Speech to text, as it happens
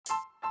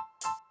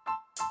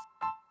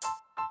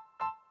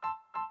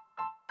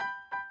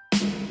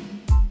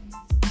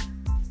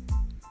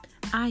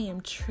I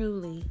am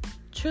truly,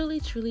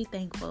 truly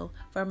thankful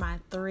for my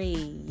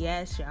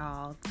yes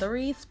y'all,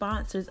 three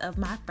sponsors of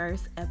my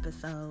first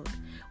episode.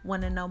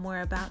 Want to know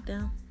more about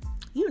them?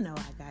 You know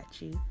I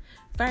got you.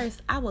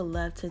 First, I would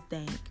love to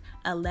thank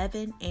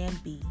 11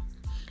 and B.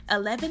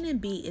 11 and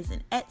B is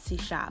an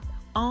Etsy shop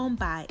owned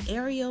by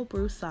Ariel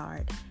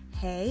Broussard.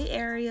 Hey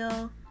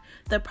Ariel.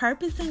 The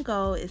purpose and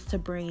goal is to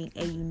bring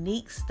a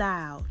unique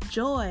style,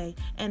 joy,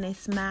 and a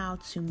smile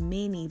to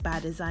many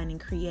by designing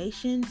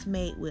creations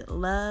made with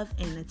love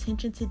and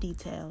attention to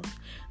details.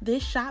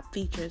 This shop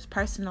features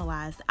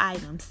personalized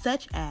items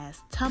such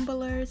as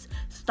tumblers,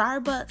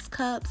 Starbucks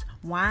cups,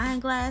 wine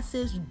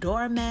glasses,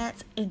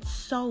 doormats, and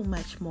so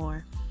much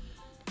more.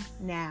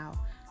 Now,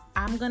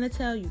 I'm going to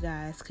tell you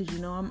guys, because you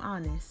know I'm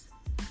honest,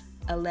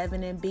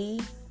 11 and B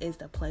is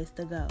the place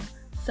to go.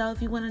 So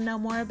if you want to know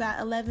more about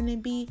 11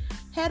 and B,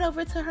 head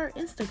over to her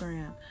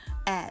Instagram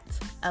at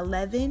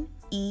 11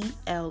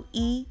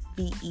 ELEVENANDB.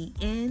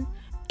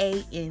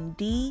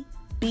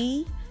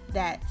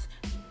 That's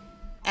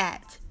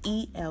at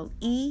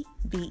ELEVENANDB.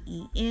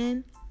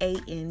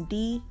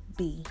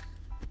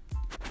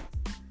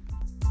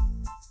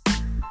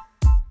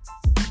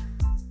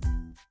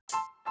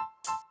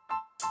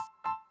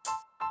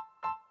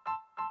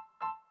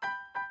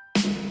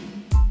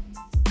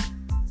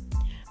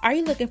 Are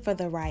you looking for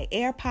the right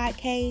AirPod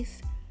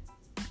case,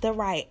 the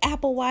right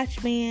Apple Watch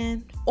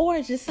band,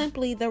 or just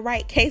simply the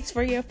right case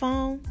for your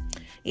phone?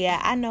 Yeah,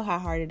 I know how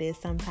hard it is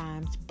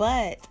sometimes,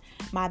 but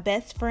my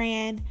best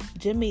friend,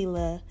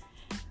 Jamila,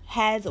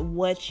 has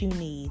what you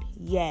need.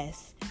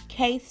 Yes,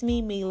 Case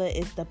Me Mila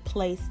is the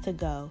place to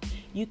go.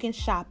 You can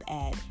shop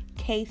at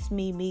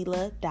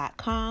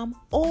casememila.com,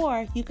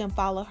 or you can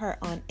follow her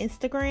on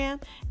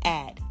Instagram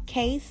at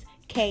case,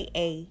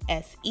 KASE,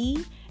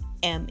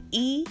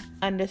 ME_MEELAH,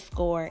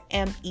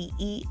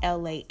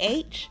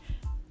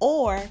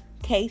 or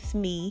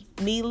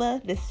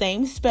casememila, the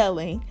same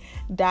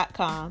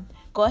spelling.com.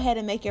 Go ahead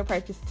and make your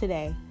purchase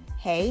today.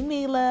 Hey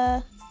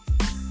Mila.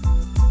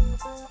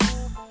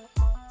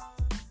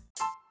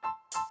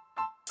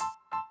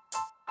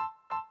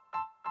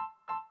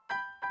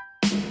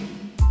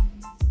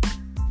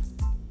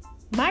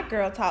 My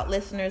Girl Talk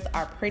listeners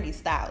are pretty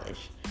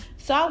stylish.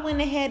 So I went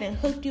ahead and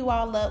hooked you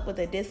all up with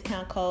a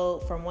discount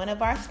code from one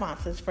of our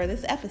sponsors for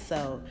this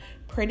episode,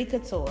 Pretty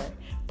Couture.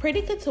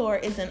 Pretty Couture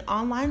is an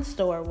online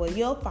store where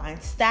you'll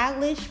find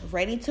stylish,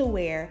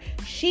 ready-to-wear,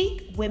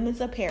 chic women's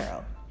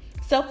apparel.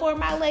 So for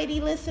my lady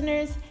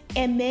listeners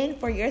and men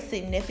for your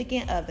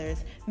significant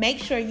others, make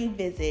sure you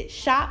visit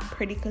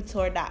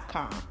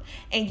shopprettycouture.com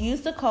and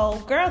use the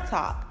code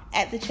GIRLTALK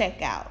at the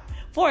checkout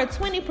for a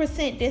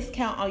 20%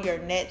 discount on your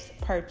next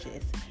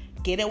purchase.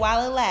 Get it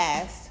while it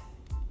lasts.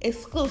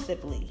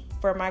 Exclusively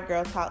for my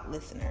Girl Talk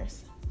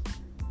listeners.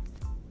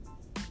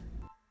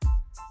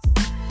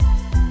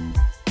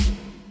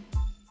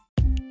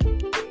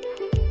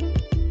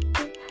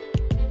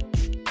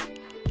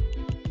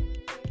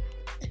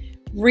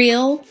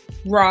 Real,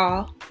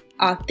 raw,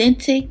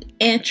 authentic,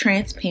 and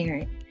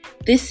transparent.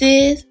 This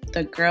is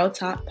the Girl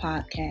Talk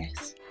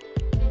Podcast.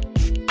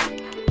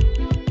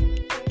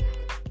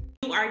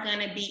 Are going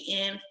to be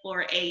in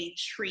for a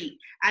treat.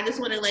 I just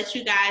want to let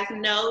you guys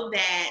know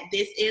that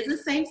this is a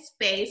safe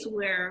space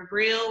where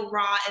real,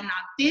 raw, and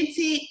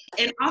authentic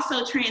and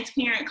also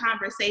transparent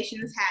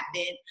conversations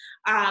happen.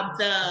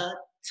 The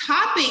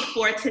topic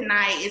for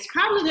tonight is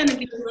probably going to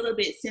be a little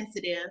bit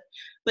sensitive,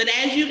 but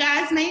as you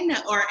guys may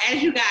know, or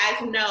as you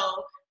guys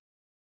know,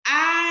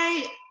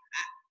 I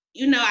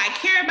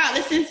care about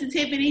the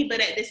sensitivity,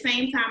 but at the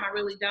same time, I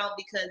really don't,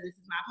 because this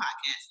is my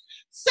podcast.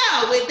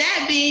 So with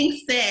that being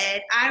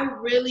said, I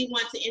really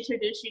want to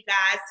introduce you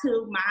guys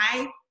to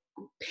my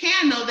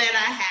panel that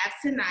I have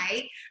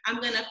tonight.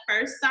 I'm going to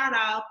first start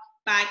off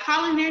by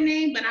calling their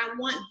name, but I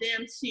want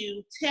them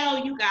to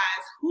tell you guys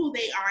who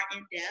they are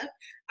in depth.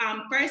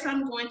 First,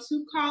 I'm going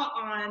to call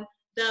on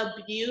the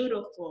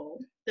beautiful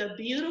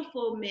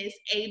Miss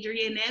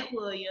Adrianette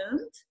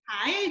Williams.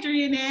 Hi,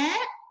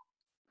 Adrianette.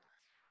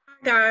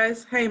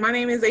 Guys, hey, my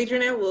name is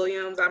Adrianette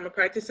Williams. I'm a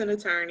practicing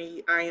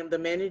attorney. I am the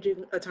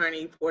managing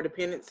attorney for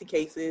dependency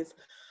cases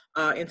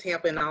in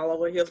Tampa and all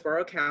over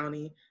Hillsborough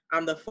County.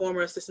 I'm the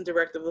former assistant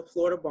director of the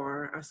Florida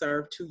Bar. I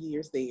served 2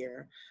 years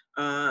there.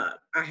 I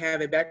have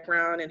a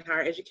background in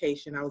higher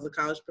education. I was a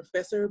college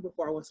professor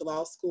before I went to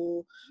law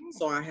school.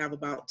 So I have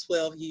about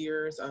 12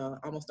 years,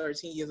 almost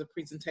 13 years of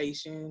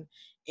presentation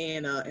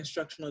and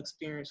instructional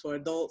experience for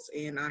adults.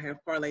 And I have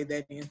parlayed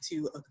that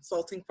into a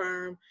consulting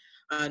firm,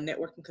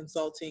 Networking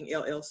Consulting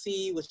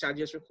LLC, which I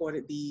just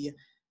recorded the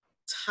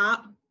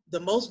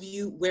most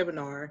viewed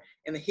webinar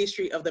in the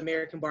history of the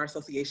American Bar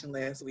Association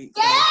last week.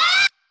 So,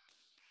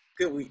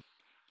 good week.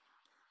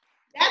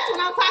 That's what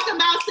I'm talking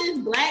about since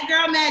Black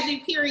Girl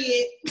Magic,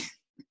 period.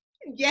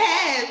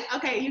 Yes.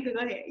 Okay, you can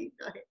go ahead.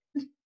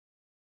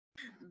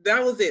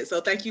 That was it.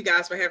 So thank you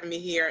guys for having me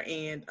here.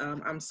 And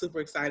I'm super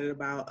excited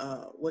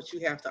about what you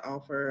have to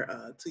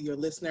offer to your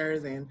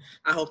listeners. And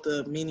I hope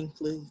to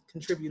meaningfully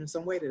contribute in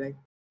some way today.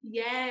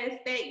 Yes,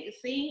 thank you.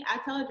 See, I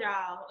told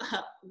y'all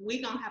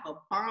we gonna have a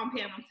bomb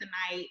panel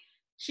tonight.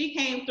 She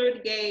came through the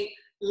gate,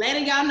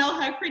 letting y'all know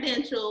her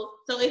credentials.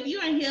 So if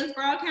you're in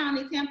Hillsborough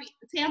County,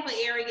 Tampa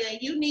area,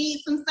 and you need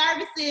some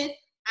services,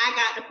 I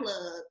got the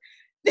plug.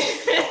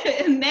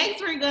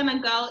 Next, we're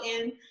gonna go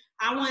and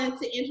I wanted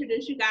to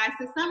introduce you guys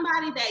to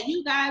somebody that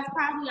you guys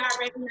probably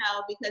already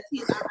know because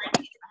he's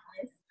already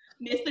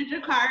Mr.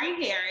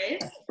 Jakari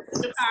Harris.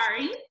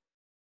 Jakari.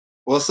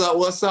 What's up?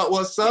 What's up?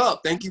 What's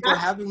up? Thank you for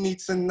having me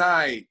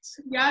tonight.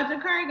 Y'all,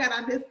 Jakari got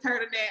on this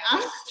turtleneck.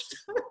 I'm so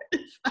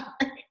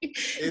sorry.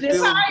 It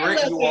feels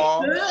great, you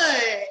all.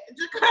 Good.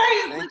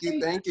 Jakari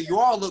is Thank you. You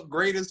all look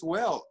great as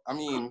well. I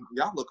mean,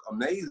 y'all look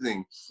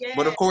amazing. Yes.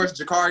 But of course,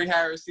 Jakari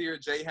Harris here,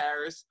 Jay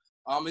Harris.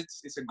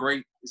 It's a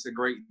great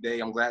day.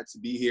 I'm glad to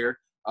be here.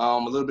 A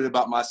little bit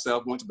about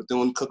myself. Went to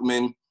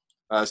Bethune-Cookman,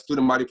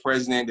 student body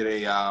president.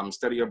 Did a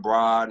study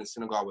abroad in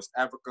Senegal, West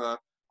Africa.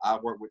 I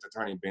worked with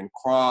attorney Ben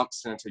Crump,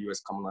 Senator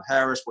U.S. Kamala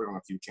Harris, worked on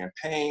a few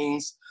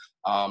campaigns.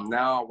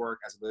 Now I work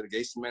as a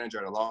litigation manager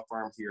at a law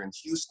firm here in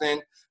Houston.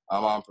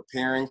 I'm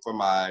preparing for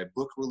my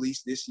book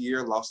release this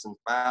year, Lost and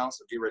Found,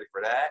 so get ready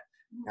for that.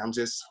 And I'm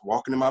just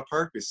walking in my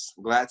purpose.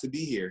 I'm glad to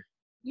be here.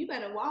 You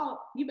better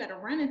walk. You better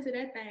run into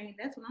that thing.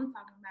 That's what I'm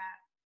talking about.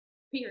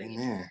 Period.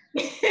 Amen.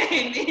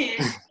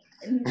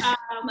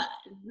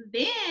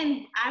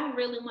 Then I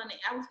really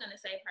I was going to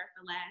save her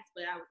for last,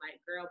 but I was like,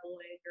 girl,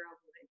 boy,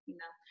 you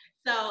know.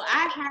 So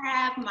I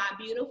have my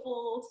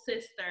beautiful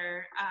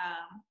sister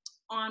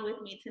on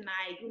with me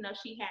tonight. You know,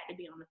 she had to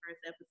be on the first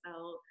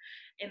episode,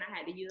 and I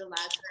had to utilize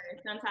her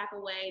in some type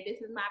of way.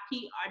 This is my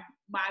PR,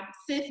 my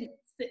sis,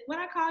 what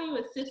I call you,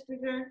 a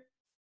sister.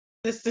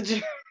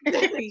 Sister.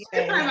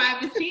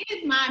 Yeah. She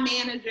is my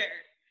manager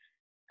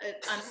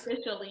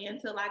unofficially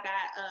until I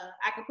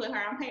could put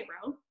her on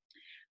payroll.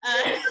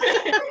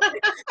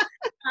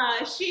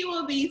 She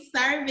will be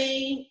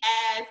serving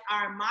as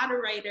our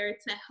moderator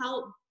to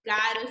help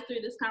guide us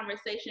through this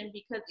conversation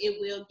because it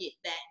will get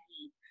that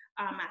deep.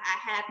 I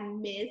have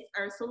Miss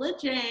Ursula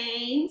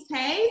James.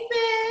 Hey,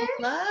 sis.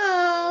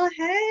 Hello.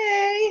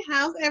 Hey.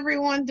 How's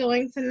everyone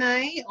doing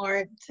tonight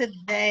or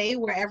today,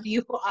 wherever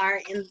you are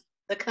in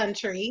the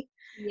country?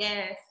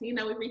 Yes. You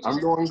know, I'm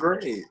doing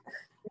great.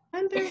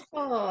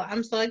 Wonderful.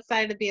 I'm so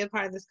excited to be a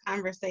part of this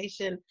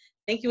conversation.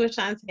 Thank you,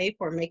 Ashante,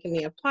 for making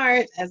me a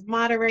part as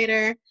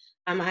moderator.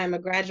 I am a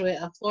graduate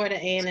of Florida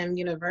A&M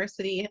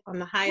University on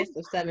the highest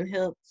of seven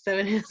hills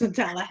in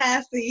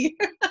Tallahassee.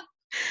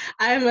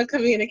 I am a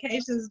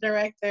communications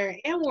director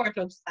and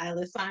wardrobe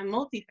stylist, so I'm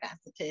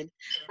multifaceted.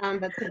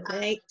 But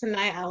tonight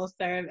I will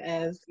serve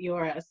as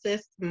your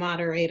assist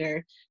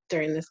moderator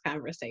during this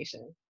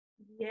conversation.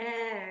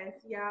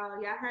 Yes, y'all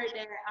heard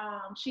that.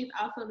 She's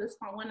also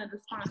one of the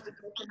sponsors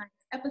of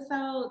tonight's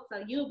episode,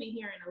 so you'll be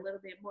hearing a little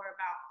bit more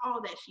about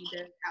all that she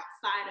does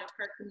outside of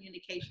her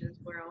communications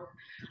world.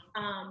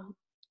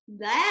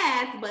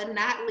 Last but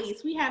not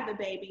least, we have the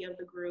baby of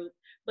the group,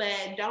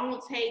 but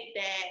don't take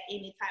that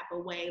any type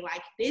of way.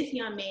 Like, this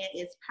young man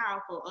is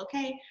powerful,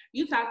 okay?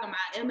 You talking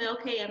about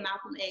MLK and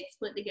Malcolm X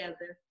put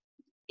together.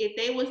 If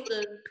they was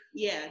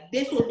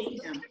this will be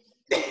him.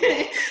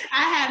 I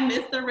have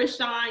Mr.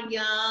 Rashawn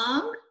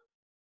Young.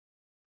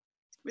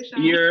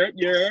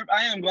 Rashawn.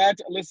 I am glad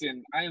to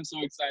listen. I am so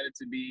excited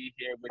to be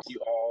here with you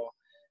all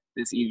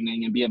this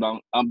evening and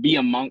be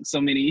among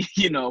so many,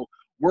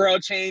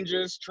 world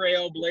changers,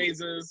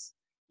 trailblazers,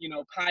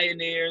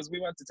 pioneers. We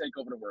want to take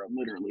over the world,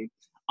 literally.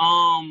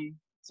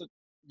 So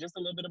just a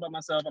little bit about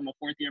myself. I'm a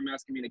fourth-year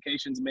mass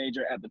communications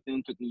major at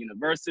Bethune-Cookman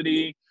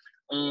University.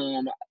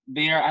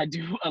 There I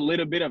do a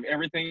little bit of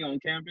everything on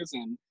campus,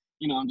 and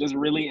I'm just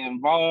really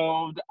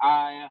involved.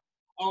 I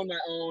own my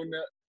own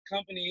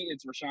company.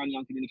 It's Rashawn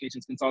Young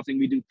Communications Consulting.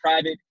 We do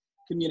private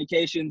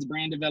communications,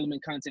 brand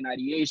development, content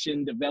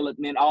ideation,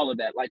 development, all of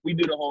that. Like, we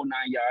do the whole 9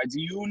 yards.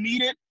 You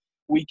need it,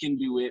 we can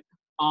do it.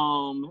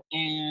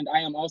 And I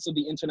am also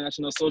the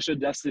International Social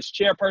Justice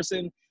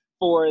Chairperson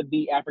for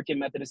the African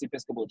Methodist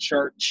Episcopal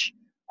Church.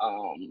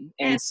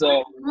 At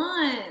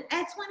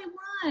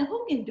 21,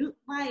 who can do,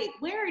 like,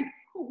 where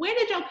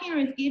did your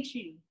parents get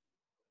you?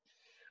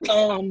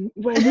 Well,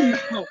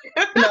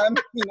 I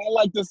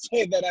like to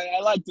say that I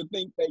like to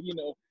think that,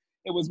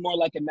 it was more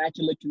like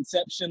immaculate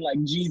conception,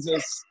 like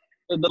Jesus,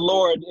 the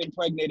Lord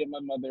impregnated my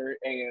mother,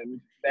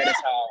 and that is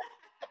how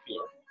I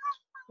feel.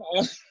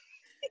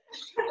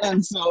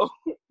 And so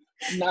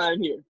now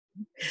I'm here.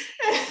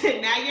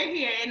 Now you're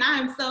here, and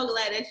I'm so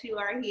glad that you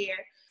are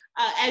here.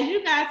 As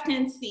you guys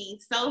can see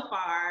so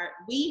far,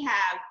 we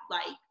have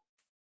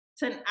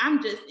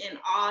I'm just in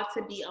awe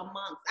to be I'm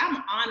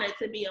honored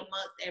to be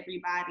amongst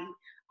everybody.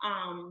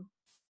 I'm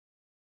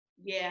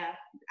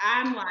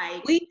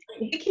like, we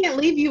can't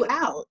leave you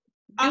out.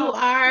 You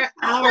are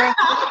our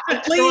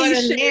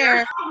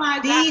extraordinaire,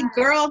 the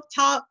girl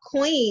talk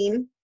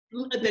queen,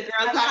 the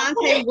girl talk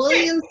Ashante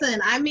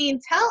Williamson. I mean,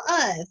 tell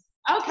us.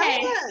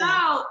 Okay,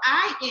 so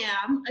I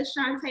am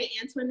Ashante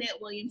Antoinette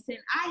Williamson.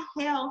 I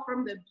hail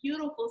from the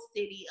beautiful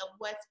city of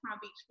West Palm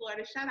Beach,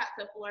 Florida. Shout out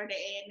to Florida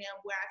A&M,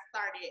 where I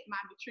started my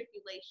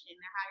matriculation in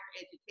higher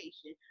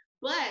education.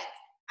 But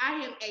I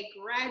am a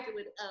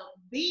graduate of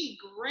the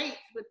great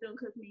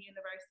Bethune-Cookman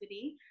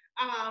University.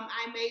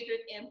 I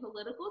majored in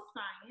political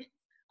science.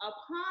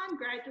 Upon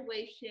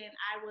graduation,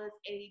 I was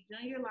a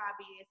junior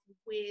lobbyist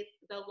with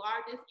the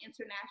largest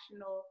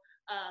international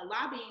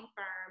lobbying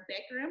firm,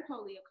 Becker and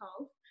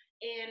Poliakoff,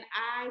 and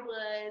I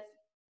was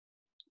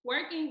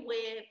working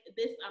with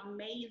this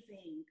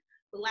amazing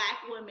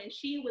Black woman.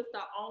 She was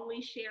the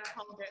only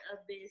shareholder of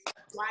this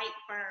white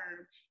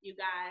firm, you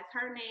guys.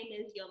 Her name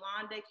is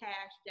Yolanda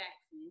Cash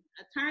Jackson.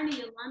 Attorney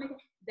Yolanda,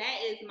 that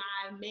is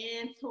my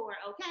mentor,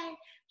 okay?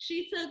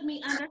 She took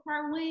me under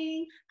her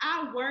wing.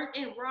 I worked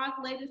in Rock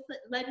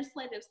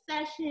legislative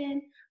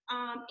session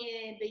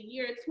in the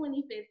year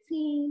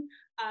 2015.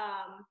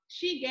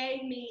 She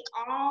gave me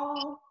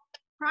all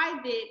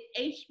private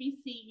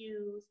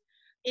HBCUs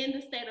in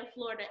the state of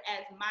Florida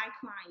as my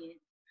client,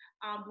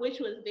 which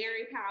was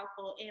very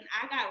powerful. And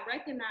I got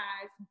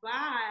recognized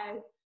by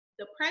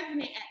the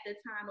president at the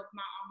time of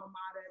my alma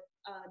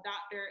mater,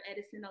 Dr.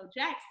 Edison O.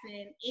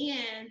 Jackson,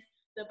 and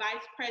the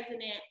vice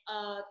president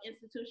of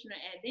institutional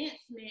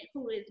advancement,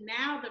 who is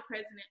now the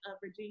president of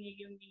Virginia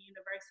Union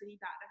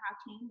University, Dr.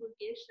 Hakeem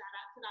Lucas. Shout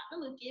out to Dr.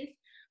 Lucas.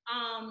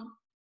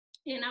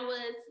 And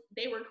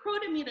they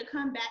recruited me to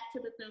come back to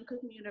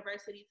Bethune-Cookman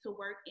University to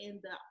work in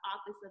the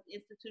Office of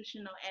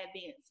Institutional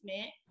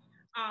Advancement.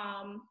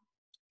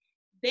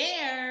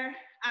 There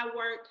I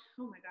worked,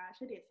 oh my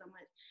gosh, I did so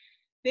much.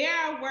 There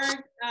I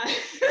worked,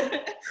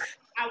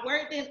 I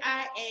worked in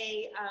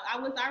IA. I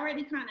was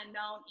already kind of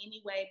known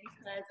anyway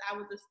because I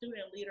was a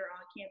student leader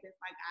on campus.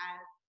 Like,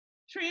 I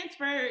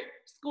transferred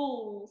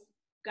schools,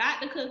 got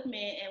to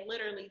Cookman, and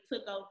literally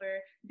took over.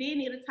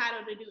 Didn't need a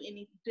title to do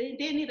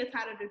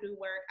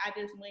work. I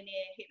just went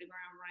in, hit the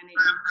ground running.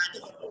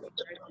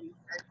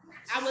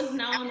 I was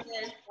known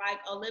as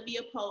like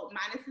Olivia Pope,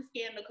 minus the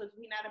scandal, because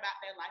we're not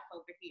about that life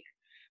over here.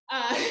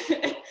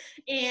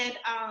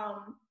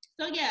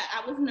 So yeah,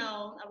 I was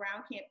known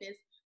around campus.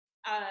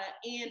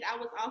 And I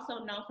was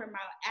also known for my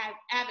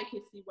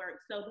advocacy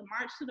work. So the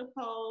March to the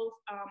Polls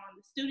on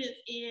the students'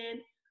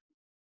 end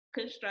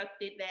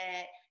constructed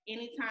that.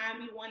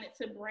 Anytime you wanted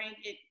to bring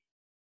it,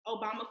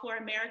 Obama for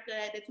America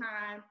at the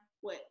time,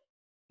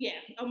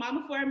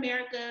 Obama for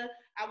America,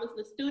 I was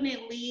the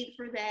student lead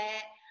for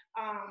that.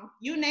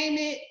 You name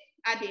it,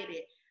 I did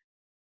it.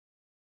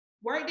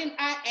 Worked in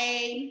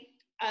IA,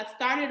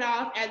 started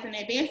off as an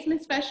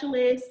advancement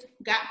specialist,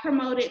 got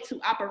promoted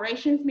to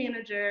operations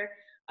manager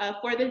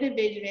for the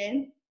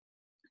division,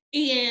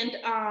 and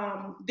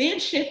then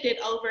shifted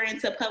over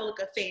into public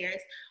affairs.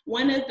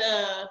 One of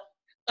the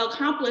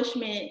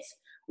accomplishments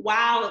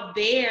while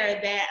there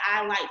that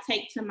I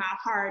take to my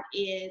heart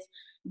is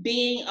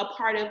being a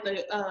part of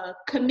the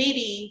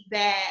committee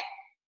that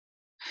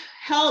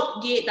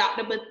helped get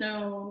Dr.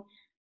 Bethune,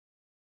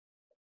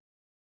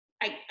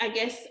 I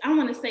guess I don't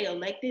want to say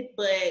elected,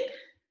 but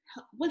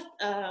what's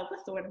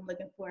the word I'm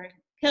looking for?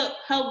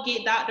 Help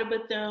get Dr.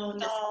 Bethune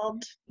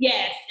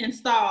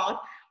installed,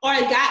 or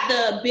got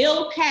the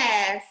bill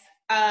passed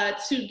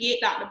to get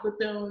Dr.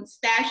 Bethune's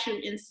statue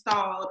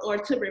installed, or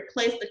to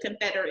replace the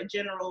Confederate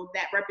general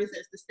that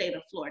represents the state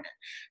of Florida.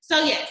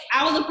 So yes,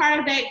 I was a part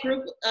of that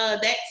group,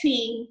 that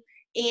team.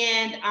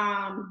 And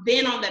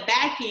then on the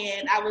back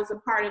end, I was a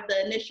part of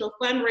the initial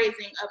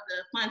fundraising of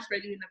the funds for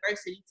the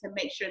university to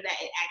make sure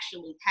that it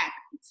actually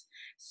happens.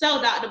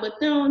 So Dr.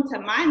 Bethune, to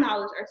my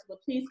knowledge, Ursula,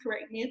 please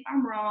correct me if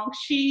I'm wrong,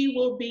 she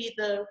will be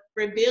the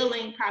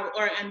unveiling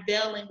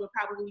will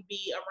probably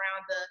be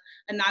around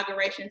the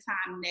inauguration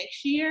time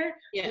next year.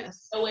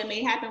 Yes. So it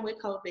may happen with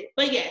COVID.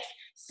 But yes,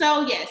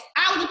 so yes,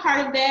 I was a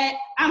part of that.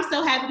 I'm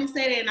so happy to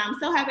say that, and I'm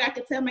so happy I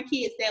could tell my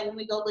kids that when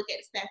we go look at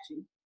the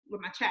statue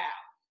with my child.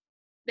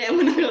 That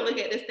when I go look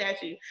at the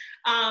statue.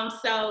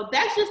 So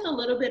that's just a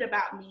little bit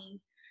about me.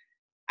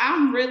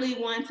 I'm really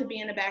one to be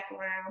in the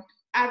background.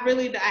 I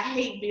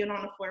hate being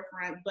on the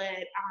forefront,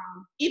 but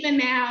even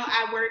now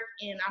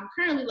I'm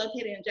currently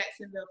located in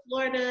Jacksonville,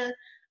 Florida.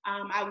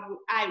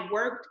 I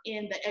worked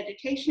in the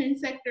education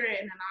sector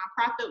in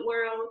the nonprofit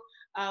world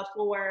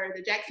for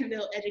the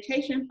Jacksonville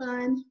Education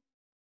Fund.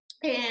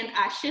 And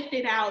I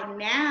shifted out.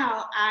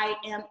 Now I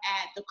am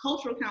at the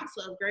Cultural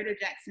Council of Greater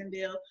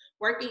Jacksonville,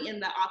 working in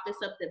the Office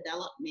of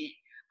Development.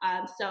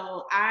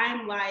 So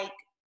I'm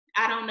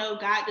I don't know,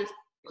 God just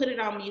put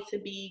it on me to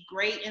be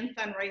great in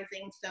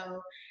fundraising.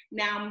 So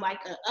now I'm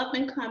like an up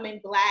and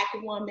coming Black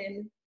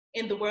woman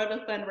in the world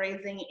of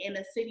fundraising in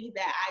a city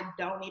that I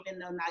don't even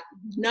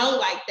know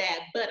like that,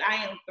 but I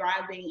am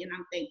thriving and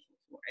I'm thankful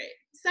for it.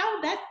 So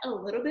that's a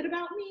little bit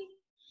about me.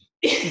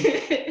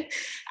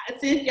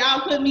 Since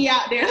y'all put me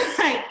out there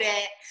like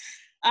that.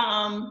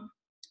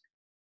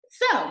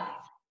 So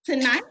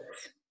tonight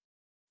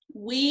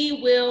we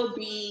will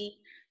be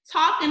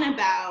talking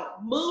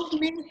about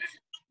movement,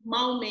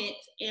 moment,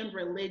 and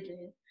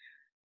religion.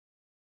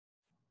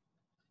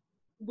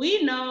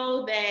 We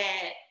know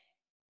that,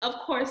 of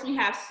course, we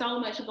have so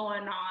much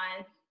going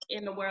on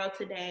in the world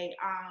today.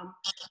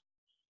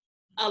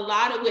 A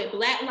lot of with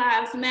Black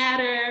Lives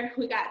Matter,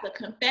 we got the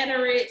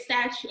Confederate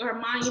statue or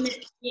monument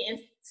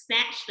getting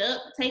snatched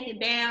up, taken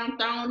down,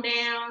 thrown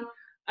down.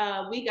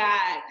 We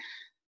got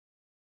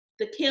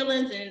the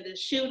killings and the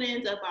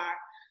shootings of our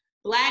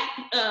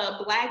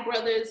black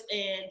brothers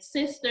and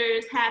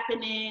sisters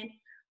happening.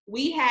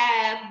 We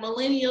have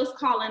millennials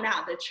calling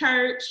out the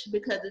church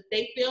because if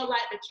they feel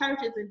like the church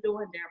isn't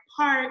doing their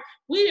part,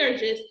 we are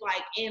just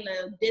like in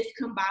a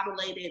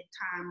discombobulated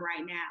time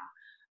right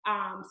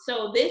now.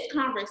 So this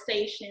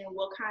conversation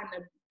will kind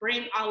of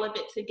bring all of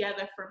it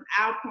together from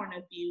our point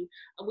of view.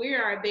 We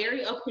are a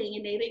very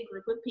opinionated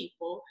group of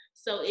people.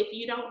 So if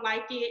you don't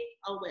like it,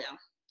 oh well.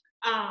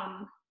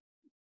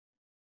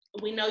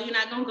 We know you're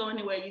not gonna go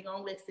anywhere, you're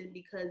gonna listen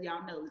because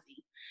y'all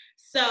nosy.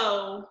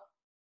 So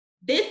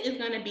this is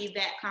gonna be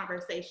that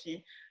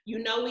conversation. You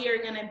know we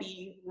are gonna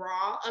be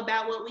raw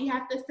about what we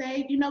have to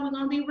say. You know we're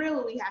gonna be real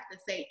what we have to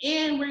say.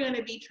 And we're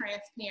gonna be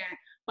transparent.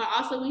 But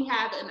also we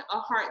have a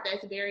heart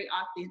that's very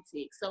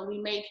authentic. So we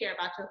may care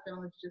about your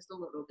feelings just a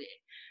little bit.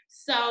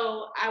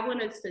 So I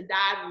want us to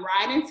dive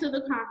right into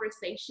the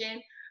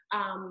conversation.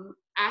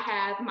 I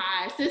have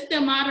my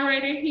assistant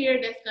moderator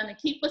here that's going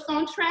to keep us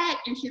on track,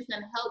 and she's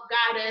going to help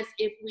guide us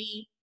if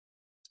we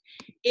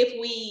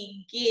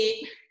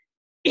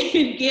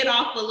get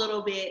off a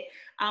little bit.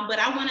 But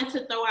I wanted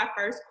to throw our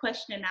first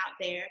question out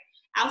there.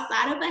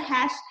 Outside of the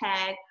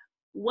hashtag,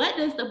 what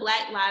is the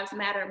Black Lives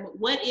Matter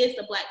movement?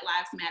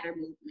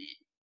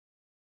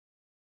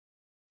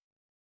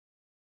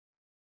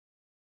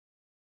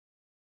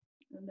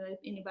 I don't know if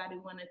anybody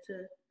wanted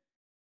to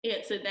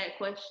answer that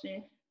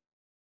question.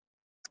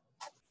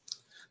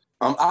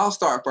 I'll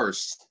start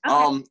first.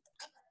 Okay.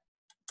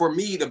 For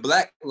me, the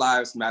Black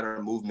Lives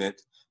Matter movement,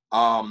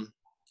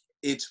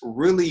 it's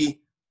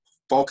really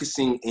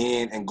focusing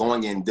in and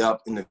going in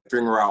depth into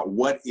figuring out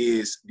what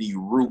is the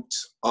root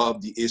of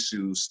the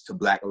issues to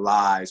Black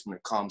lives when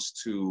it comes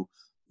to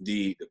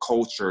the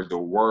culture, the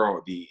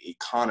world, the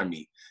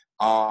economy.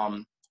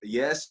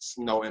 Yes,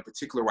 in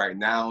particular right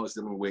now is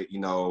dealing with,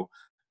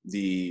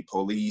 the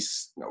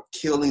police,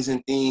 killings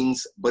and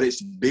things, but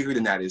it's bigger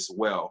than that as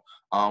well.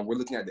 We're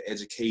looking at the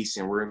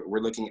education.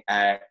 We're looking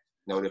at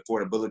the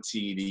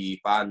affordability, the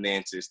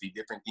finances, the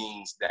different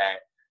things that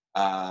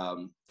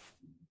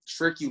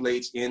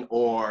circulates in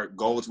or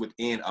goes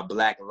within a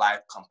Black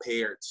life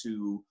compared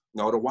to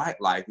the white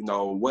life.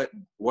 What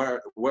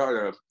are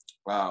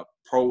the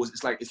pros?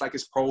 It's like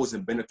it's pros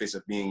and benefits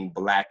of being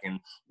Black, and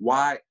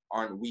why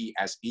aren't we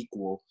as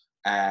equal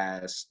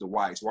as the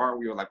whites? Why aren't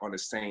we like on the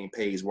same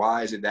page?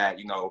 Why is it that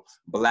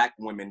Black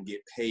women get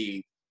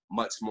paid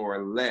much more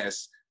or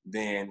less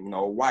than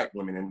white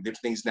women and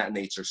different things of that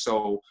nature?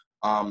 So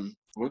when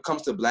it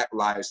comes to Black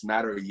Lives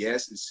Matter,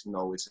 yes, it's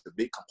it's a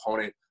big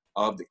component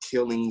of the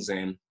killings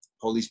and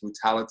police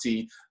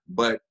brutality,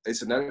 but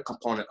it's another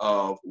component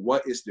of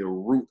what is the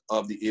root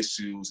of the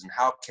issues and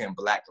how can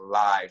Black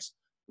lives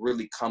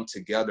really come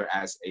together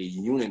as a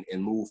unit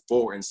and move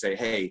forward and say,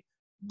 hey,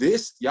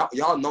 this,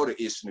 y'all know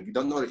the issue. If you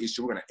don't know the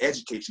issue, we're going to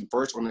educate you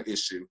first on the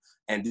issue,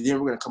 and then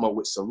we're going to come up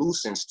with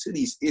solutions to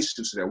these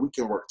issues so that we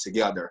can work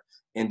together.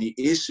 And the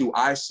issue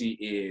I see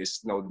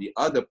is, the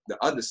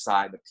other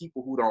side, the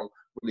people who don't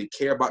really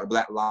care about the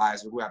Black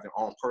lives, who have their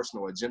own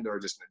personal agenda or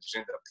just an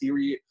agenda,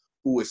 period,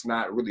 who is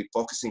not really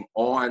focusing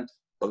on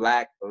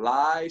Black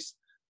lives.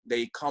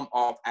 They come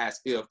off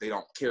as if they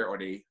don't care, or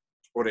they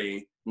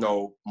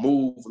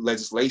move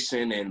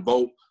legislation and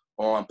vote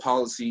on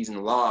policies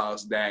and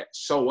laws that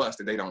show us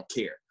that they don't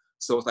care.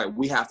 So it's like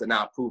we have to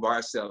now prove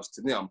ourselves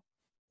to them.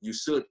 You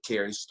should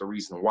care. This is the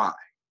reason why.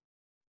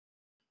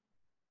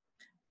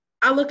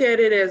 I look at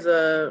it as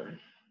a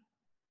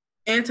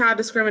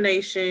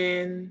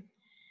anti-discrimination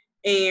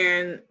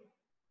and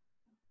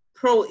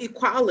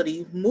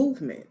pro-equality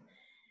movement.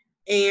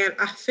 And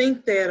I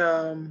think that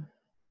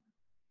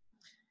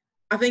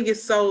I think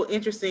it's so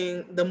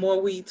interesting. The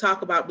more we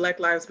talk about Black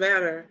Lives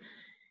Matter,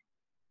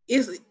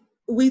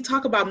 we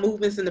talk about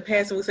movements in the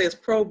past and we say it's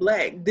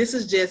pro-Black. This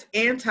is just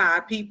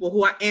anti-people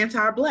who are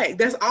anti-Black.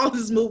 That's all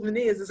this movement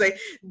is. To say,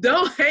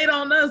 don't hate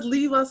on us,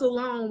 leave us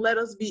alone, let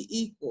us be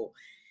equal.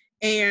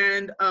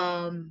 And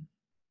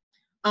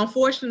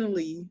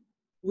unfortunately,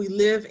 we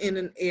live in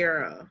an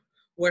era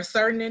where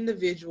certain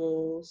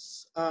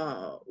individuals,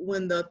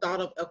 when the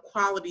thought of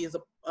equality is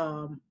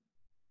on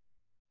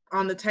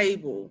the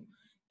table,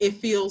 it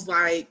feels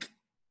like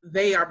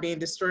they are being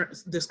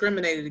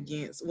discriminated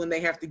against when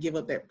they have to give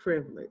up that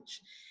privilege.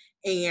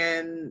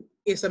 And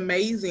it's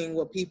amazing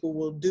what people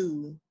will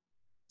do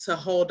to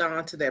hold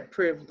on to that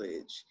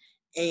privilege.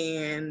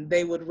 And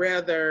they would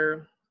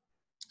rather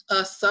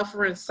us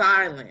suffer in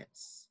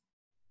silence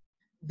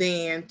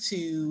than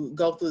to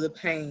go through the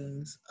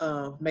pains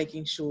of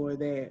making sure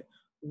that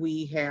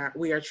we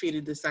are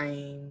treated the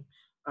same,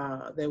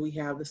 that we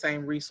have the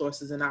same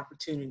resources and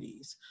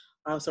opportunities.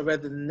 So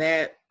rather than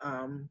that,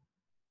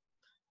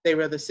 they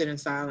rather sit in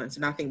silence.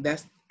 And I think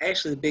that's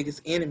actually the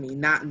biggest enemy,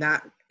 not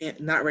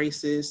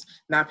racist,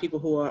 not people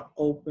who are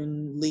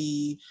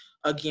openly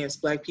against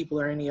Black people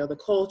or any other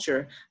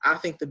culture. I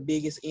think the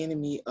biggest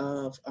enemy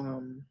of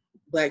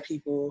Black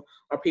people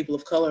or people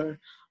of color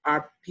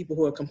are people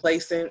who are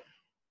complacent,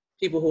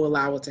 people who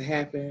allow it to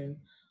happen,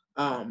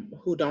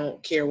 who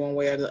don't care one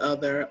way or the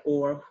other,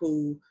 or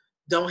who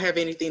don't have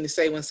anything to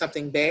say when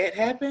something bad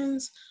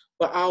happens,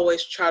 but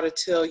always try to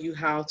tell you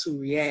how to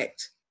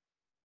react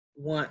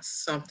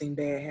once something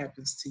bad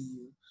happens to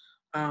you.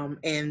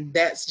 And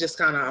that's just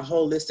kind of a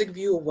holistic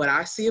view of what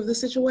I see of the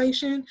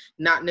situation,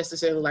 not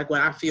necessarily like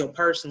what I feel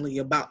personally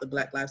about the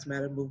Black Lives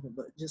Matter movement,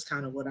 but just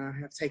kind of what I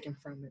have taken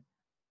from it.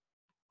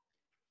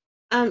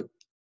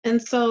 And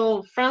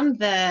so from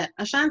that,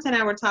 Ashanti and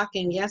I were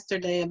talking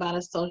yesterday about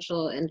a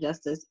social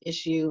injustice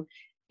issue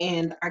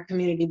and our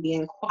community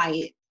being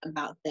quiet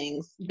about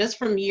things. Just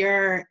from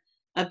your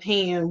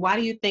opinion, why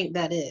do you think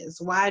that is?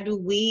 Why do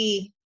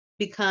we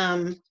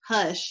become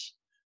hush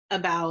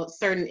about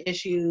certain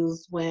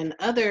issues when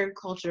other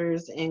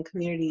cultures and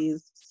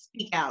communities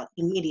speak out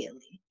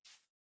immediately?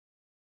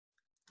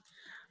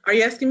 Are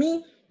you asking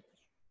me?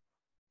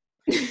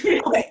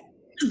 Okay.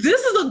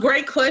 This is a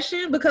great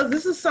question, because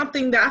this is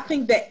something that I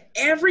think that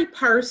every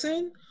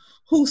person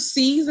who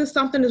sees that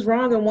something is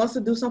wrong and wants to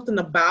do something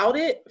about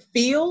it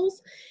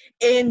feels.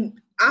 And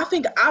I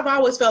think I've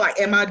always felt like,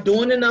 am I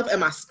doing enough?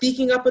 Am I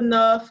speaking up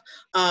enough?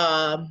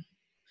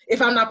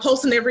 If I'm not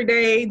posting every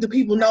day, do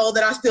people know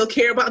that I still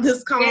care about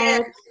this cause?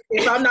 Yes.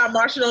 If I'm not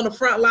marching on the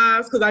front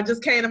lines because I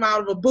just came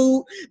out of a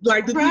boot,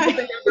 like, do people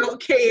think I don't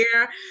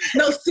care?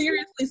 No,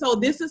 seriously. So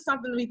this is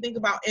something we think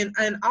about.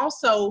 And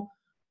also,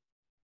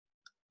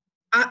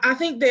 I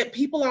think that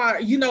people are,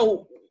 you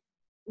know,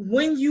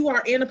 when you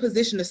are in a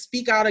position to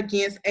speak out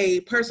against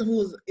a person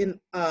who is an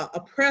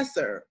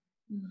oppressor,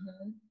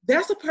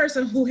 that's a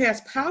person who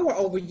has power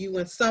over you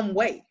in some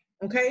way,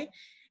 okay?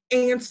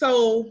 And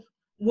so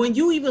when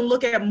you even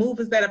look at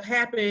movements that have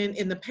happened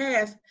in the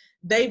past,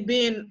 they've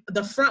been,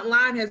 the front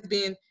line has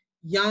been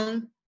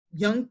young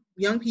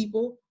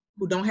people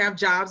who don't have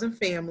jobs and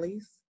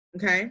families,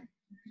 okay?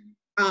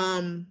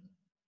 And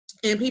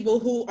people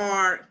who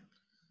are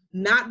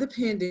not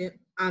dependent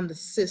on the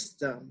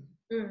system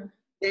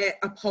that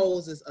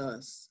opposes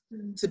us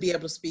to be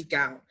able to speak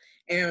out.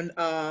 And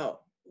I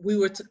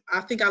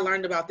think I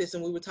learned about this,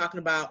 and we were talking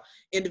about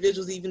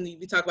individuals, even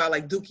we talk about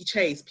like Dookie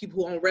Chase,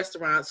 people who own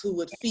restaurants who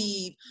would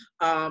feed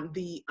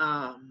the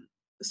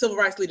civil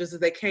rights leaders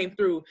as they came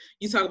through.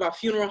 You talk about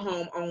funeral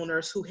home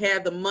owners who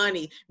had the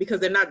money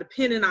because they're not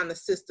dependent on the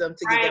system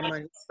to get that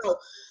money. So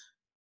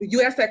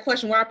you ask that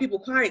question, why are people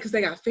quiet? Because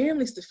they got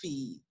families to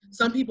feed.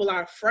 Some people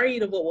are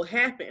afraid of what will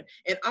happen.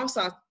 And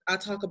also I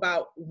talk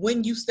about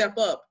when you step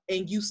up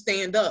and you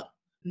stand up,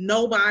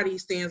 nobody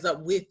stands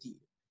up with you.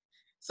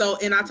 So,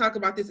 and I talk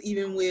about this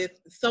even with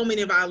so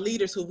many of our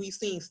leaders who we've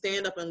seen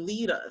stand up and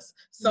lead us.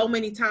 So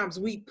many times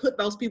we put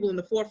those people in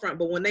the forefront,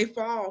 but when they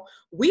fall,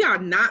 we are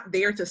not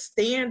there to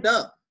stand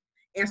up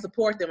and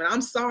support them. And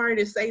I'm sorry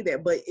to say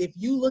that, but if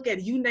you look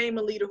at, you name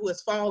a leader who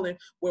has fallen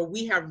where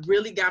we have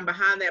really gotten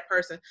behind that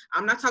person,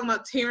 I'm not talking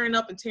about tearing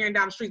up and tearing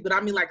down the street, but I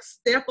mean like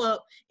step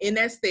up in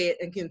that stead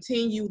and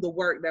continue the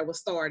work that was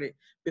started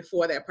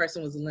before that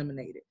person was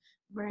eliminated.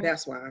 Right.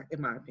 That's why,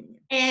 in my opinion.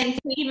 And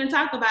to even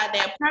talk about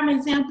that, prime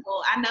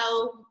example, I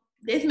know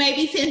this may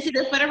be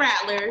sensitive for the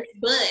Rattlers,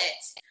 but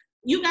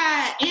you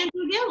got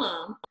Andrew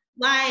Gillum.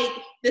 Like,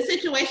 the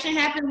situation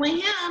happened with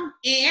him,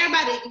 and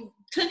everybody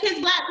took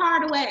his Black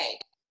card away.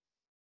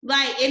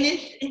 Like, and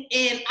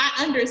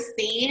I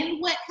understand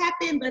what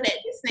happened, but at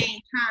the same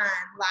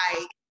time,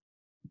 like,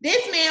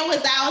 this man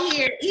was out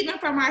here, even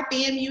from our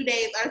FAMU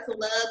days,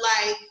 Ursula,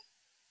 like,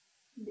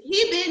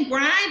 he been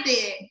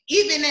grinding,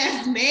 even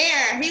as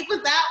mayor. He was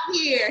out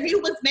here. He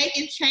was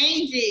making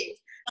changes.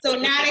 So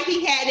now that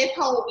he had this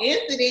whole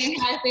incident,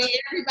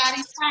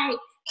 everybody's like,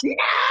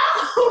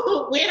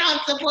 no, we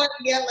don't support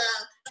Gillum.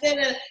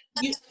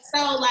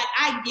 So, like,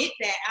 I get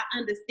that. I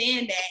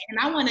understand that. And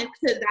I wanted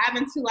to dive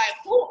into, like,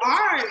 who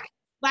are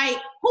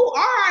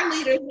our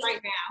leaders right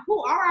now?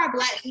 Who are our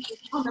Black leaders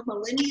on the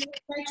millennial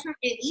spectrum?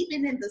 And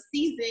even in the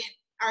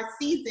our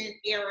season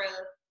era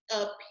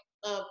of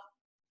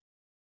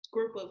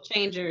group of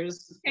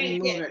changers,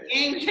 game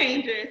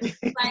changers.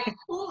 Like,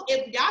 who,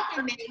 if y'all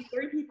can name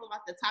 3 people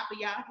off the top of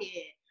y'all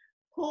head,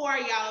 who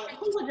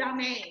would y'all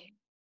name?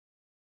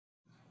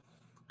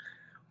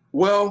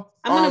 Well,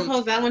 I'm gonna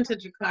pose that one to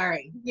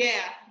Jakari.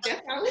 Yeah,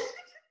 that's how.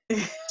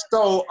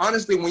 So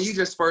honestly, when you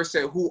just first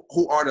said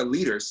who are the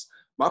leaders,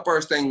 my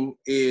first thing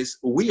is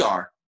we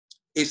are.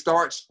 It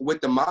starts with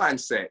the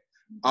mindset.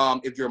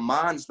 If your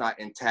mind's not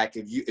intact,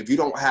 if you're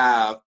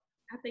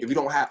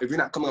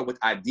not coming up with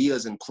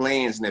ideas and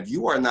plans, and if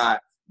you are not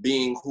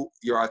being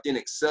your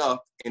authentic self,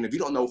 and if you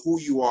don't know who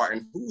you are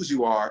and whose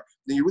you are,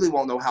 then you really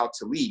won't know how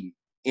to lead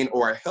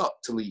or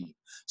help to lead.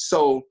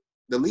 So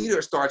the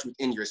leader starts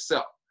within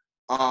yourself.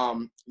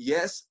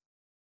 Yes,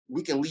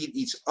 we can lead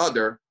each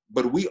other,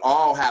 but we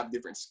all have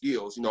different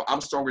skills. You know, I'm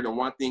stronger than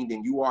one thing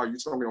than you are, you're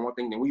stronger than one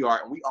thing than we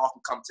are, and we all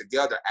can come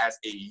together as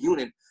a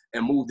unit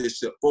and move this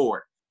shit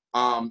forward.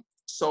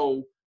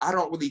 So I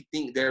don't really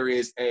think there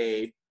is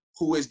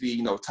who is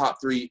the top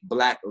 3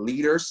 Black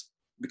leaders,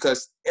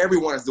 because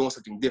everyone is doing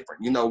something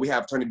different. You know, we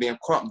have Attorney Ben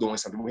Crump doing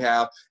something. We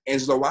have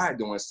Angela Rye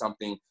doing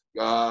something.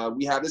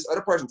 We have this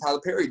other person,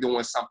 Tyler Perry,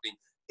 doing something.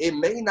 It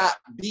may not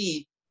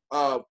be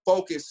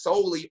focus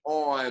solely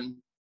on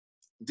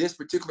this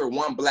particular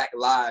one Black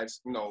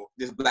Lives,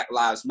 this Black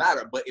Lives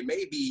Matter, but it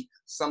may be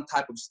some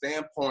type of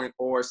standpoint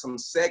or some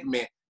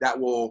segment that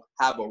will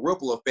have a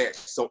ripple effect.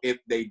 So if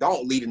they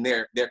don't lead in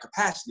their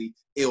capacity,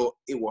 it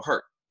will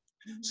hurt.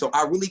 Mm-hmm. So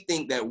I really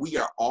think that we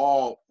are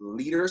all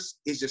leaders.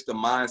 It's just the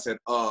mindset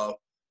of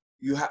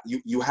you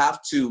have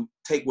to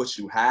take what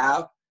you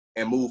have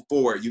and move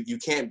forward. You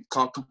can't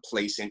become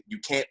complacent. You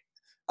can't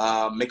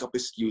make up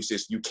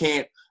excuses. You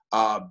can't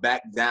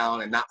back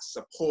down and not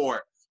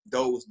support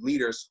those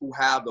leaders who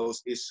have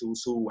those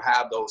issues, who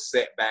have those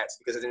setbacks,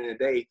 because at the end of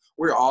the day,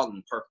 we're all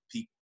imperfect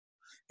people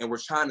and we're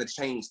trying to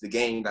change the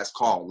game that's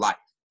called life.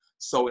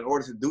 So in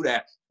order to do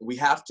that, we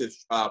have to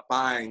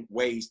find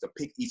ways to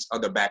pick each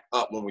other back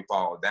up when we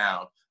fall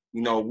down.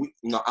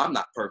 I'm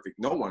not perfect.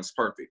 No one's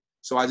perfect.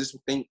 So I just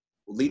think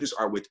leaders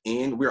are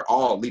within. We're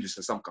all leaders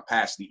in some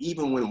capacity,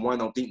 even when one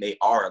don't think they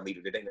are a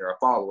leader, they think they're a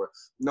follower.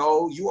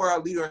 No, you are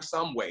a leader in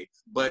some way,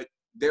 but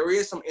there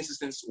is some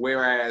instances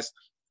whereas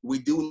we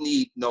do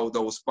need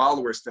those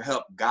followers to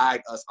help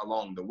guide us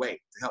along the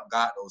way, to help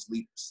guide those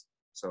leaders.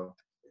 So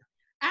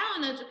I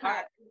don't know,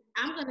 Jakar.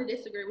 I'm going to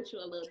disagree with you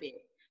a little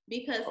bit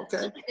because look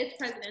at this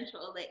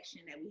presidential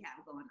election that we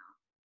have going on.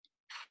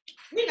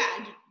 We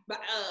got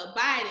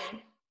Biden.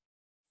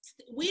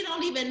 We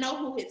don't even know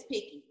who his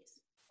pick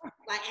is.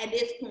 Like at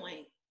this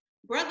point,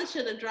 brother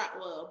should have dropped.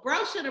 Well,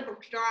 bro should have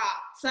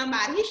dropped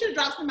somebody. He should have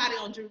dropped somebody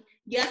on June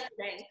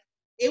yesterday.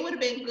 It would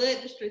have been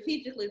good to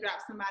strategically drop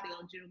somebody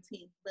on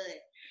Juneteenth,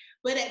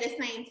 but at the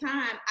same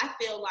time, I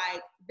feel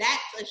like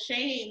that's a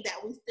shame that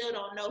we still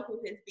don't know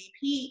who his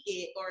VP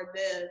is or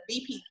the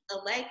VP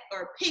elect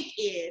or pick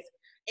is.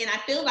 And I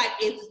feel like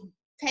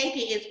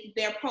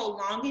they're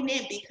prolonging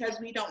it because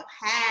we don't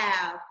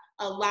have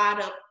a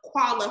lot of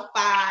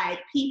qualified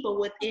people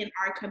within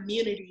our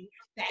community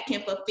that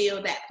can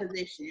fulfill that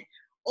position.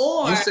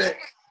 Or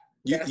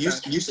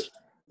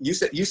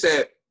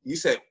you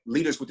said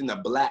leaders within the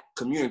Black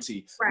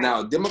community. Right.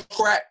 Now,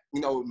 Democrat,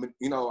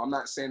 I'm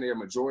not saying they're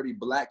majority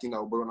Black,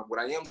 but what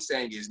I am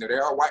saying is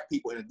there are white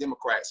people in the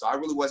Democrat. So I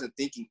really wasn't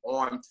thinking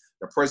on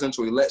the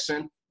presidential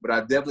election, but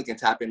I definitely can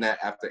tap in that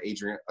after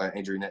Adrian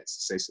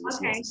next say so.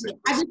 Okay, I just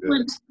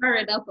want to stir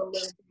it up a little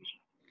bit.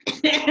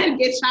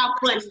 Get y'all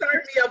funny. You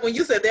stirred me up when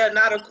you said there are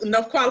not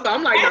enough qualified.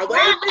 I'm like, no, wait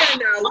a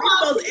minute now. We're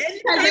the most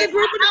educated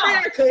group in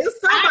America.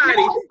 It's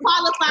somebody.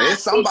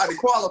 It's somebody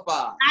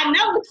qualified. I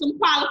know it's some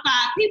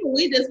qualified people.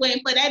 We just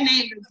waiting for that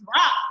name to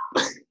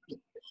drop.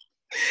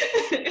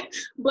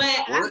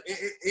 But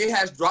it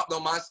has dropped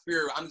on my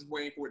spirit. I'm just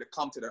waiting for it to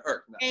come to the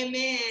earth now.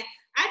 Amen.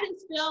 I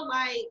just feel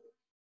like,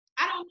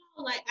 I don't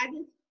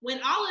know, when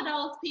all of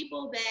those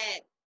people that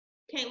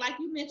came, like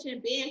you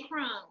mentioned, Ben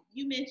Crumb,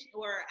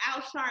 or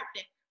Al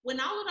Sharpton, when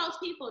all of those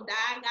people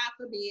die, God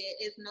forbid,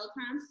 it's no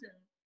time soon.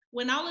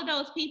 When all of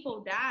those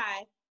people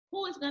die,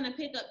 who is going to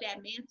pick up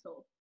that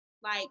mantle?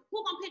 Like,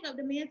 who going to pick up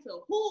the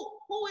mantle?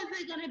 Who is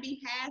it going to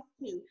be passed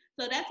to?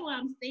 So that's what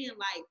I'm saying.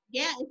 Like,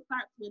 yeah, it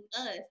starts with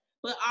us,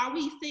 but are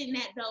we sitting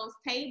at those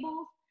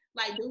tables?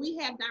 Like, do we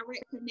have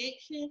direct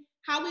connection?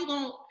 How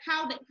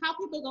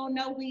people going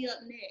to know we up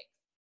next?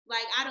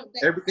 Like, I don't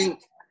think. Everything.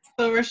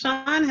 So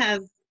Rashawn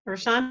has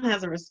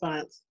a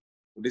response.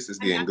 This is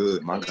getting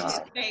good, my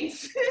God.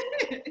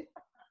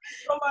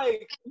 So,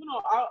 like,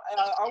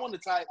 I want to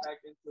tie it back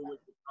into what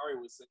Ari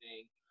was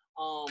saying.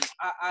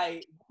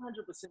 I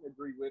 100%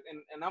 agree with,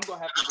 and I'm going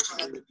to have to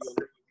disagree with you a little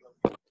bit.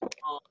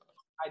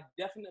 I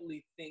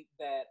definitely think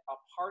that a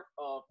part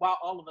of, while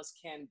all of us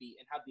can be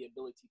and have the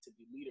ability to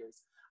be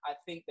leaders, I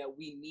think that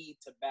we need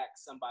to back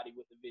somebody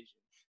with a vision.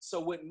 So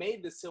what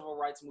made the civil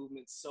rights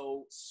movement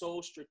so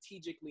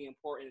strategically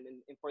important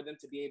and for them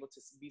to be able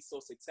to be so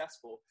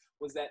successful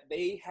was that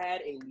they had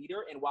a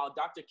leader. And while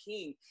Dr.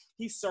 King,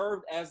 he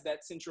served as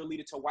that central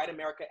leader to white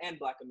America and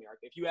Black America.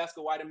 If you ask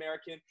a white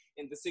American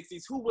in the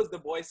 60s, who was the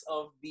voice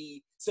of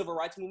the civil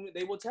rights movement,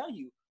 they will tell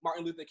you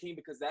Martin Luther King,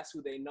 because that's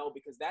who they know,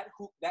 because that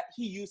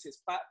he used his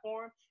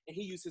platform and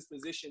he used his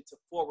position to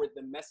forward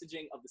the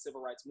messaging of the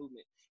civil rights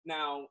movement.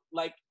 Now,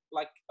 like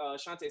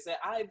Shante said,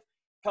 I've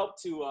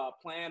helped to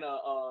plan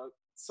a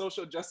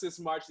social justice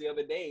march the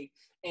other day,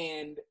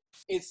 and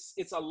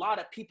it's a lot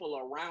of people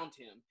around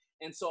him.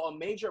 And so a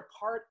major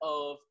part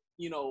of,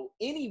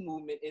 any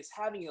movement is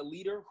having a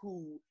leader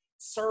who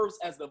serves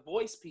as the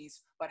voice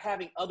piece, but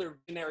having other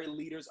visionary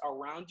leaders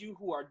around you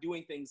who are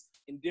doing things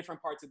in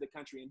different parts of the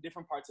country, in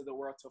different parts of the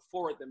world to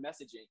forward the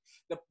messaging.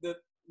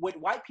 What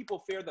white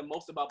people fear the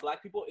most about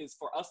Black people is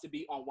for us to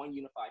be on one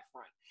unified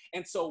front.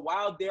 And so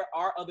while there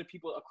are other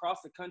people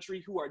across the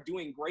country who are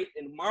doing great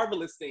and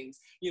marvelous things,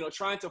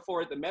 trying to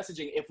forward the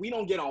messaging, if we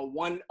don't get on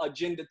one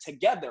agenda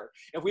together,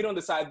 if we don't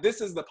decide this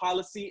is the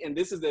policy and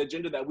this is the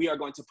agenda that we are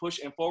going to push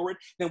and forward,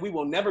 then we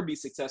will never be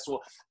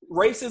successful.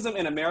 Racism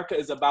in America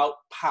is about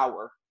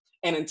power.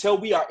 And until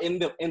we are in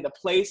the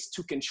place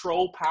to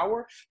control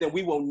power, then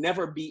we will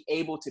never be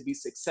able to be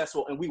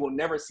successful, and we will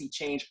never see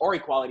change or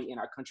equality in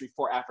our country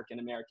for African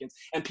Americans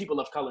and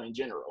people of color in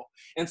general.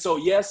 And so,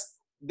 yes,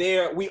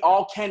 we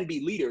all can be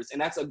leaders,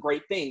 and that's a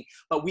great thing,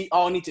 but we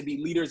all need to be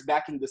leaders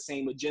backing the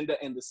same agenda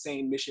and the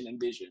same mission and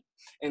vision.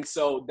 And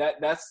so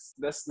that's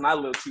my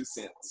little 2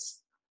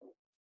 cents.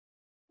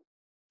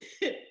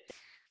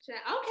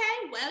 Okay,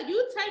 well, you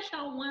touched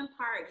on one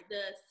part,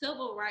 the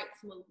civil rights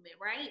movement,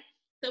 right?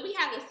 So we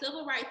have the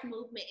civil rights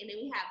movement, and then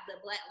we have the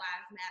Black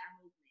Lives Matter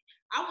movement.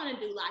 I want to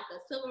do like a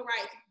civil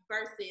rights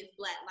versus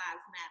Black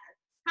Lives Matter.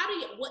 How do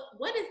you,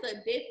 what is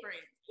the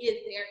difference?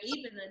 Is there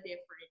even a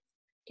difference?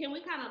 Can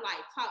we kind of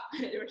like talk,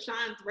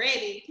 Rashawn's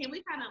ready, can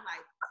we kind of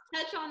like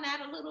touch on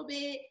that a little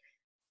bit?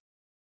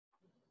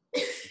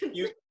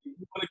 You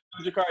want to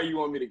go, Jakar, or you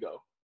want me to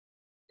go?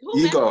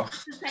 You go.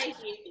 Wants to take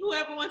it.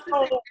 Whoever wants to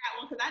take that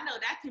one, because I know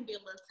that can be a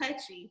little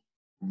touchy.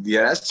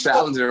 Yeah, that's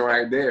challenging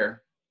right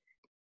there.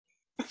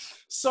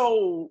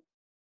 So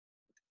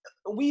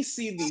we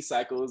see these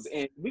cycles,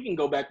 and we can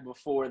go back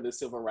before the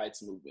civil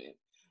rights movement.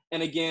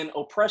 And again,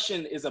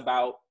 oppression is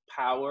about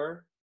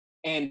power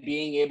and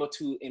being able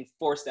to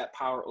enforce that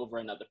power over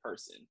another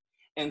person.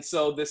 And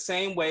so the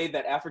same way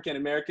that African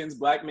Americans,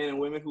 Black men and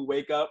women who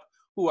wake up,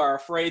 who are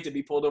afraid to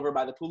be pulled over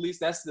by the police,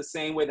 that's the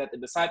same way that the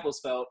disciples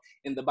felt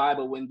in the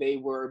Bible when they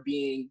were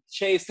being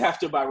chased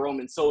after by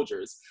Roman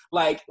soldiers.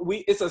 Like,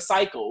 it's a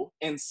cycle.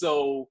 And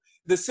so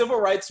the civil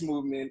rights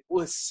movement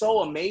was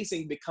so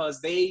amazing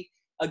because they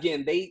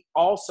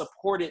all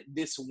supported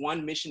this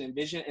one mission and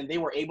vision, and they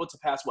were able to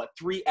pass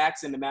 3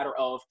 acts in the matter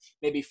of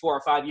maybe 4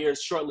 or 5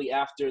 years shortly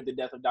after the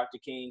death of Dr.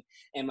 King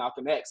and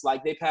Malcolm X.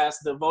 Like, they passed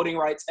the Voting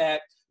Rights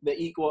Act,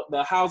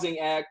 the Housing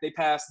Act, they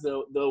passed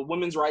the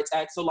Women's Rights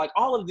Act. So like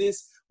all of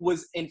this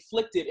was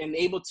inflicted and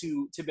able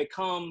to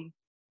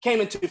came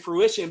into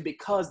fruition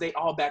because they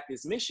all backed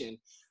this mission.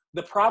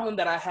 The problem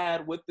that I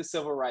had with the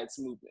civil rights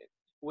movement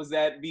was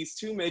that these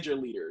 2 major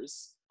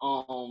leaders,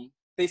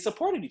 they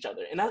supported each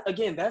other. And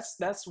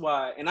that's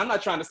why, and I'm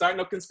not trying to start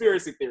no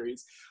conspiracy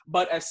theories,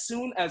 but as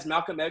soon as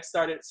Malcolm X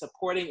started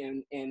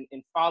supporting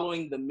and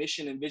following the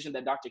mission and vision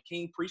that Dr.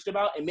 King preached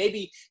about, and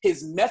maybe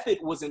his method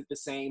wasn't the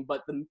same,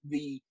 but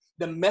the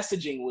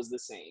messaging was the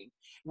same.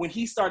 When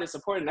he started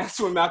supporting, that's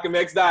when Malcolm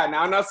X died.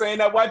 Now, I'm not saying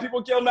that white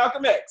people killed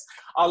Malcolm X.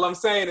 All I'm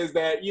saying is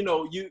that,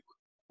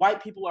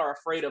 white people are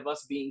afraid of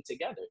us being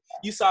together.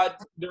 You saw it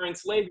during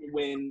slavery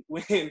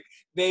when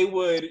they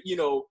would,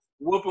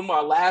 whoop them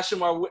or lash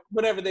them or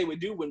whatever they would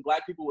do when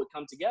Black people would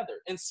come together.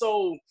 And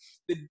so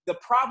the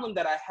problem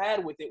that I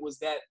had with it was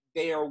that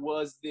there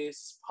was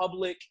this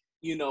public,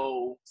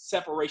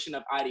 separation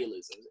of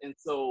idealisms. And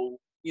so,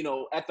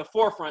 at the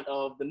forefront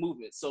of the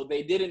movement. So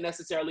they didn't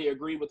necessarily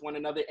agree with one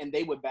another, and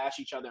they would bash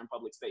each other in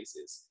public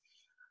spaces.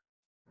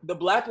 The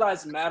Black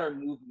Lives Matter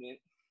movement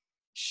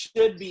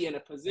should be in a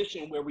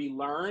position where we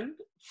learned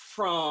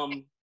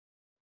from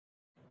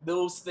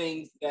those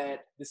things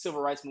that the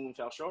civil rights movement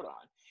fell short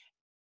on,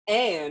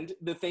 and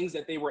the things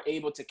that they were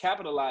able to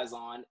capitalize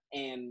on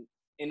and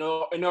in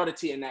order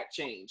to enact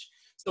change.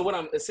 So what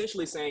I'm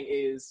essentially saying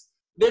is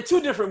they're 2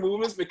 different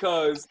movements,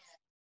 because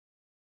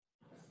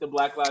the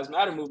Black Lives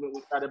Matter movement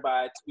was started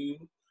by 2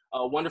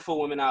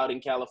 wonderful women out in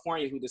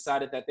California who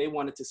decided that they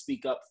wanted to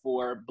speak up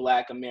for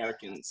Black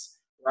Americans,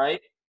 right?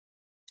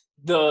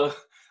 The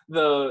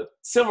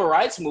civil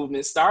rights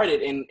movement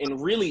started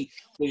and really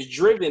was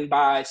driven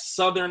by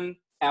Southern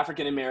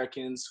African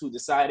Americans who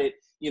decided,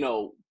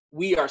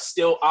 we are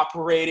still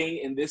operating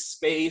in this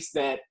space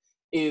that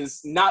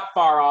is not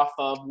far off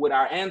of what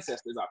our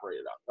ancestors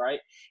operated off, right?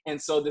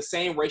 And so the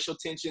same racial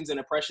tensions and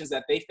oppressions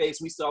that they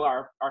face, we still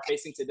are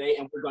facing today,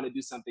 and we're going to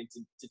do something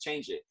to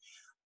change it.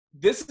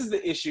 This is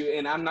the issue,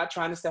 and I'm not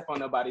trying to step on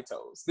nobody's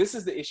toes. This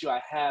is the issue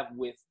I have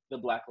with the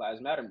Black Lives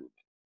Matter movement,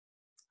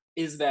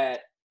 is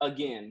that,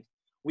 again,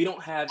 we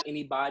don't have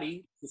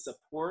anybody to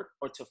support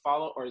or to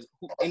follow or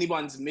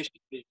anyone's mission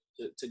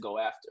to go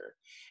after.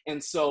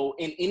 And so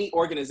in any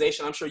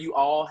organization, I'm sure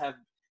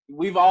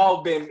we've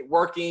all been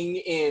working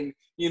in,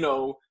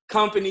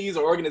 companies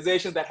or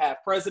organizations that have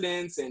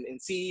presidents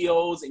and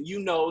CEOs, and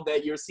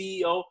that your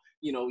CEO,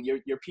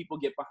 your people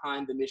get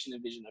behind the mission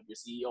and vision of your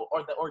CEO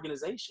or the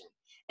organization.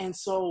 And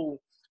so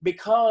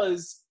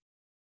because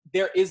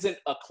there isn't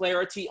a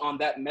clarity on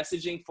that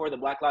messaging for the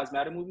Black Lives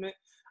Matter movement,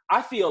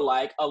 I feel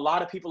like a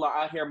lot of people are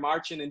out here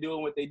marching and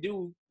doing what they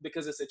do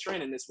because it's a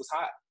trend and this was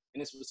hot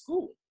and this was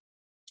cool.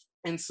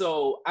 And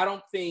so I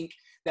don't think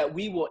that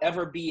we will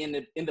ever be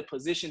in the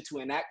position to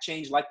enact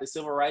change like the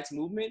civil rights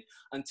movement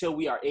until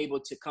we are able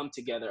to come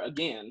together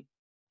again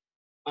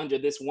under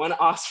this one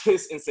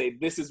auspice and say,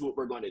 this is what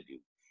we're going to do.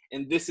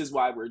 And this is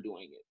why we're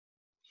doing it.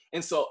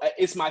 And so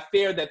it's my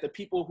fear that the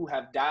people who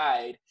have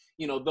died,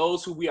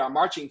 those who we are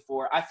marching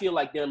for, I feel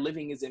like their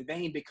living is in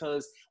vain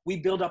because we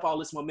build up all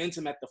this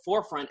momentum at the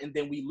forefront and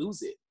then we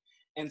lose it.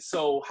 And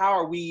so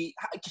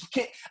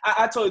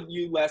I told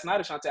you last night,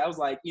 Ashante, I was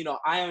like,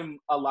 I am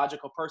a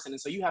logical person.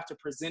 And so you have to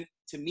present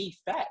to me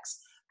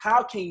facts.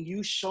 How can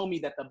you show me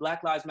that the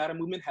Black Lives Matter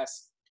movement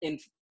has,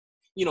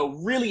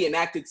 really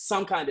enacted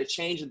some kind of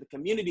change in the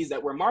communities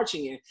that we're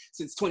marching in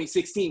since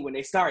 2016 when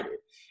they started?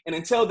 And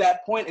until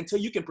that point, until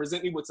you can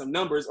present me with some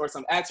numbers or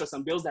some acts or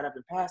some bills that have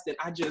been passed, then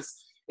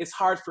it's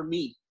hard for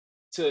me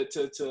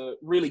to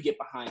really get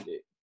behind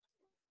it.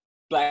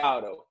 Black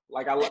Auto,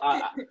 like I love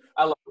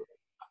it.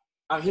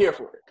 I'm here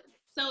for it.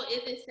 So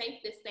is it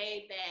safe to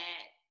say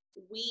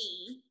that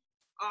we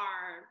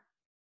are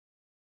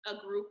a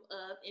group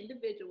of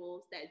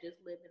individuals that just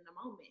live in the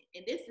moment?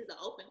 And this is an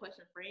open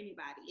question for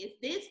anybody. Is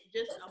this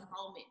just a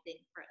moment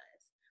thing for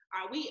us?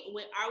 Are we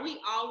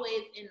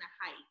always in the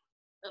hype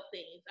of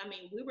things? I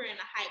mean, we were in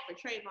the hype for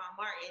Trayvon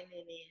Martin,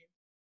 and then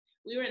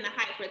we were in the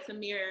hype for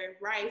Tamir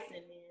Rice,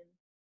 and then,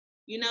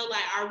 you know,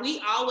 like, are we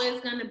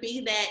always gonna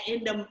be that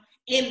in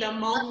the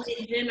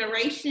moment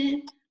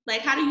generation?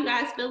 Like, how do you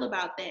guys feel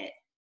about that?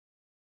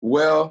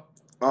 Well,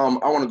 I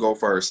want to go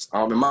first.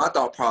 And my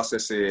thought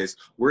process is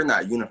we're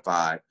not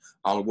unified.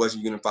 It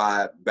wasn't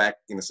unified back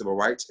in the civil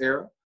rights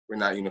era. We're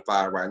not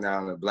unified right now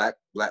in the Black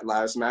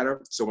Lives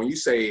Matter. So when you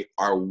say,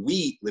 are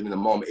we living the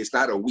moment, it's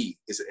not a we,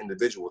 it's an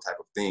individual type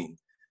of thing.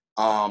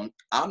 I'm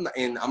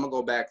gonna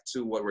go back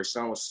to what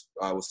Rashawn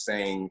was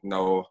saying, you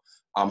know,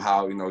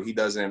 how, you know, he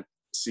doesn't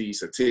see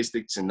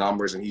statistics and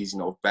numbers, and he's, you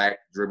know,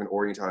 fact-driven,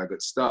 oriented, all that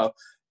good stuff.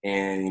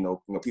 And, you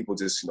know, people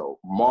just, you know,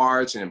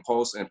 march and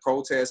post and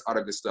protest, all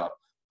that good stuff.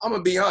 I'm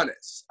gonna be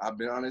honest. I've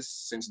been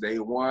honest since day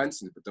one,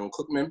 since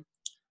Bethune-Cookman.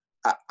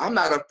 I'm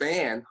not a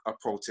fan of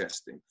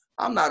protesting.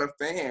 I'm not a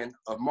fan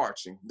of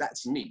marching.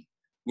 That's me.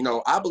 You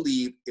know, I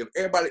believe if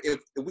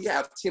we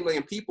have 10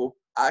 million people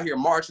out here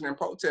marching and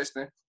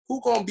protesting,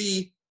 who gonna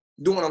be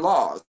doing the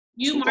laws?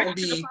 You march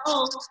to the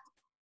polls.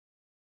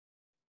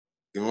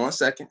 Give me one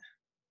second.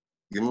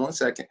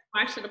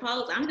 March to the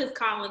polls. I'm just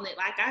calling it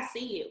like I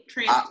see you.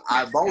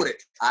 I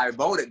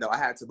voted though. I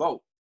had to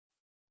vote.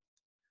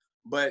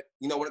 But,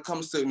 you know, when it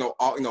comes to, you know,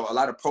 a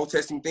lot of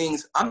protesting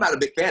things, I'm not a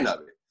big fan of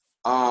it.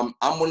 I'm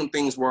one of them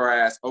things where I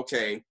ask,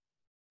 okay,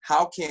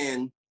 how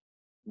can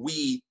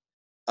we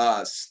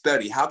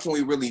study? How can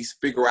we really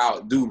figure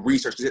out, do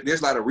research?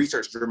 There's a lot of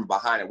research driven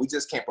behind it. We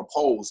just can't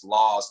propose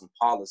laws and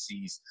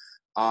policies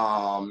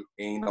and,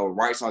 you know,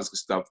 rights and all this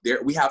stuff.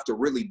 We have to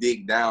really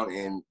dig down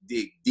and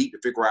dig deep to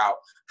figure out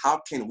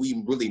how can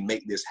we really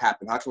make this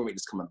happen? How can we make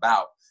this come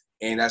about?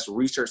 And that's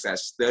research,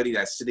 that's study,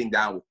 that's sitting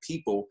down with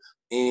people.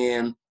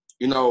 And,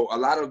 you know, a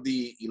lot of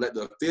the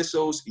elected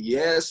officials,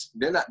 yes,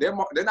 they're not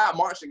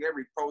marching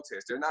every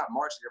protest. They're not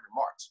marching every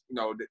march. You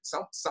know,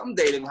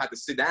 someday they're gonna have to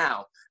sit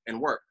down and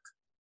work.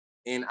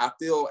 And I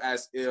feel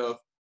as if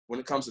when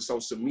it comes to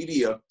social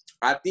media,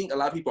 I think a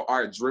lot of people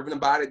are driven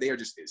about it. They are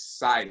just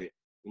excited,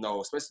 you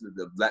know, especially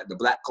the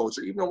black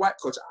culture, even the white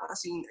culture. I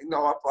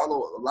follow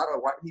a lot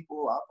of white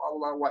people.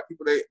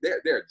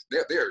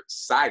 They're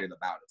excited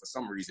about it for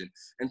some reason.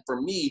 And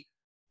for me,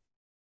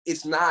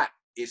 it's not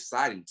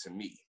exciting to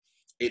me.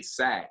 It's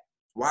sad.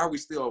 Why are we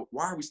still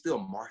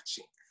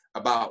marching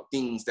about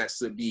things that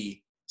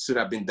should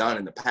have been done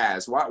in the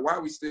past? Why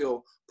are we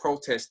still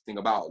protesting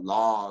about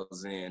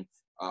laws and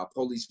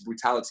police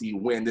brutality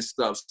when this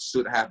stuff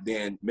should have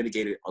been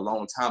mitigated a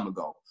long time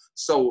ago?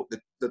 So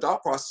the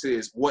thought process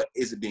is, what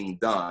is it being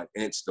done?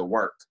 And it's the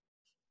work.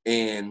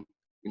 And,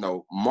 you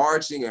know,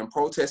 marching and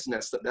protesting,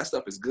 that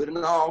stuff is good and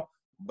all,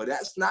 but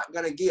that's not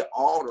gonna get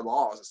all the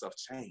laws and stuff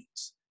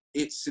changed.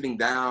 It's sitting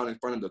down in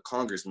front of the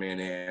congressman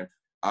and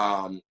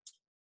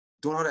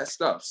doing all that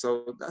stuff.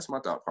 So that's my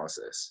thought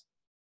process.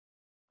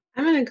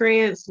 I'm in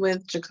agreement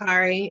with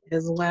Jakari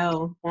as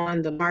well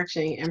on the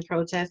marching and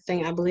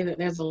protesting. I believe that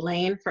there's a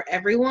lane for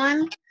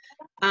everyone,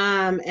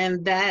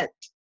 and that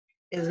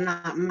is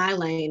not my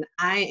lane.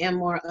 I am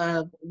more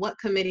of, what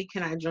committee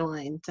can I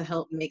join to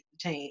help make the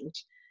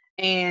change?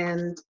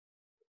 And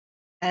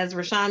as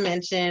Rashawn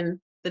mentioned,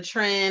 the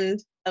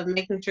trend of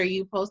making sure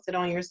you post it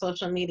on your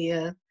social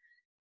media,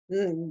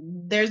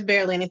 there's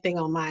barely anything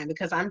on mine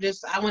because I want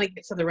to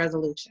get to the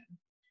resolution.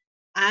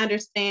 I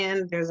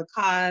understand there's a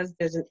cause,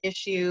 there's an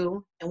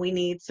issue, and we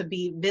need to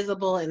be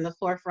visible in the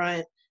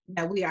forefront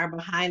that we are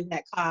behind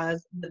that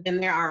cause. But then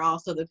there are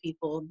also the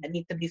people that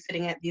need to be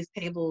sitting at these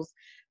tables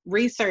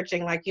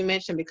researching, like you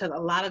mentioned, because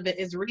a lot of it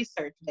is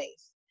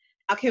research-based.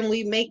 How can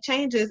we make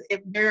changes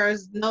if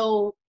there's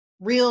no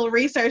real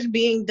research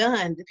being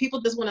done?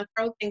 People just want to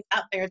throw things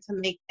out there to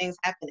make things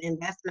happen, and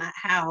that's not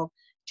how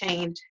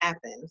change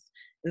happens.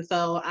 And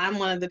so I'm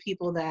one of the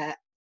people that,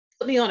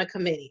 put me on a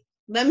committee.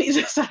 Let me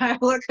decide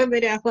what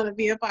committee I want to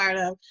be a part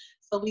of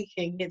so we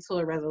can get to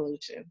a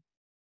resolution.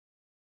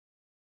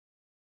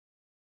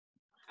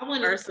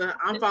 Ursa,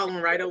 I'm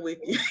following right up with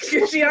you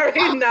because she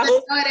already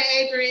knows.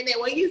 Adrian, that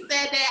when you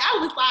said that, I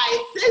was like,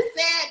 sis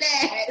said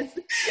that.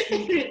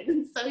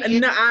 So, yeah.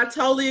 No, I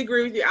totally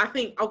agree with you. I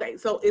think, okay,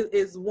 so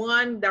it's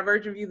one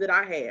divergent view that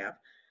I have.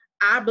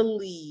 I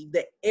believe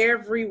that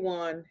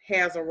everyone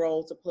has a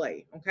role to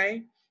play,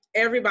 okay?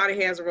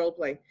 Everybody has a role to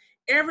play.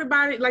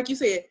 Everybody, like you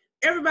said,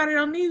 everybody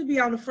don't need to be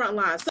on the front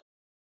line.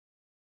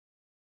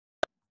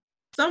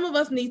 Some of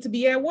us need to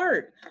be at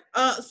work.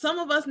 Some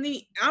of us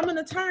I'm an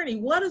attorney.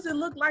 What does it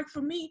look like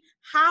for me?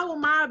 How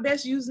am I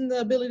best using the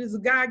abilities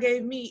that God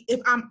gave me if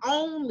I'm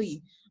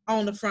only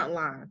on the front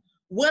line?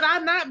 Would I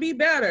not be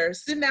better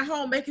sitting at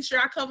home, making sure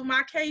I cover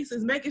my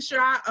cases, making sure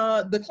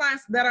the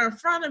clients that are in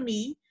front of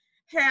me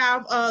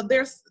have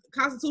their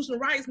constitutional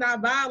rights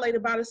not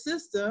violated by the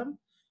system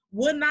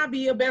would not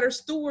be a better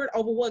steward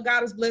over what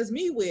God has blessed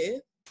me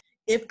with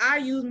if I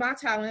use my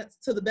talents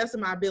to the best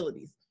of my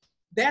abilities.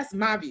 That's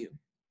my view.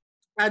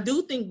 I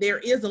do think there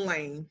is a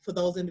lane for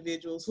those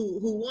individuals who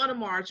want to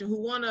march and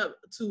who want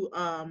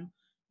to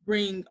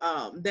bring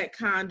that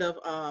kind of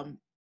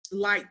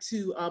light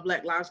to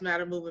Black Lives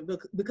Matter movement,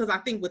 because I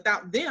think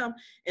without them,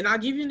 and I'll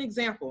give you an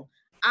example,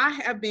 I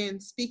have been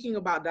speaking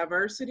about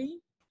diversity.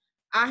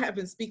 I have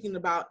been speaking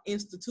about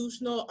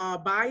institutional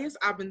bias.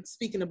 I've been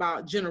speaking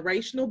about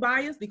generational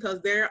bias,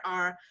 because there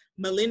are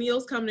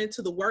millennials coming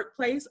into the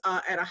workplace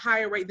at a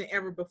higher rate than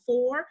ever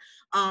before.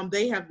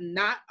 They have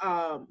not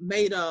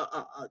made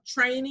a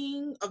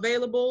training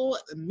available,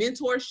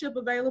 mentorship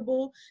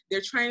available. They're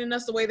training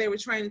us the way they were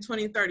trained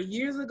 20 and 30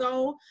 years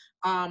ago.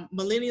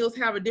 Millennials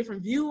have a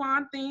different view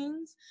on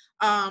things.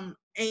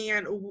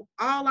 And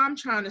all I'm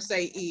trying to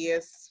say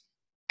is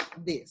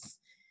this.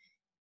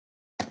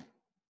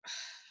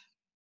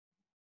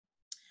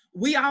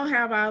 We all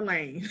have our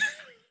lane.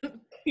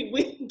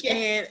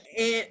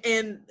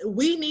 and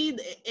we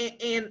need,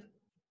 and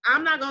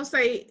I'm not going to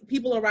say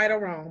people are right or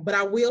wrong, but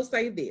I will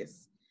say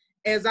this.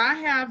 As I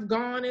have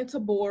gone into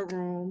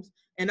boardrooms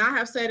and I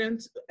have sat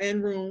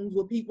in rooms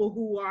with people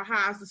who are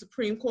high as the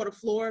Supreme Court of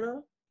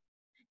Florida,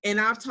 and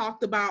I've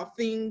talked about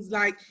things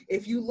like,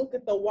 if you look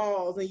at the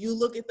walls and you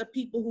look at the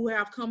people who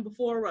have come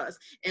before us,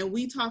 and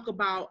we talk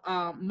about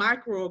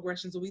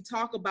microaggressions, and we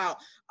talk about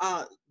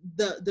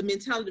the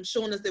mentality of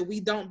showing us that we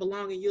don't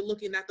belong, and you're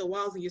looking at the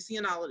walls and you're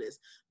seeing all of this.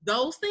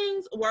 Those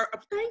things were,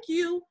 thank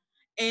you,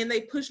 and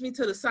they pushed me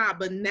to the side.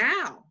 But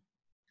now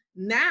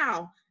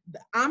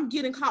I'm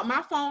getting caught.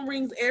 My phone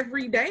rings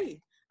every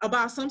day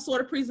about some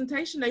sort of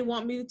presentation they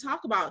want me to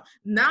talk about.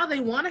 Now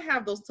they want to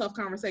have those tough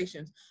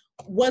conversations.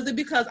 Was it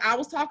because I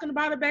was talking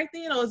about it back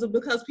then, or is it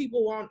because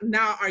people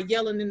now are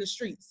yelling in the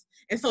streets?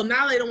 And so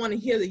now they don't want to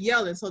hear the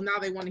yelling, so now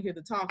they want to hear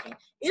the talking.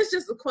 It's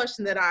just a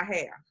question that I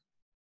have.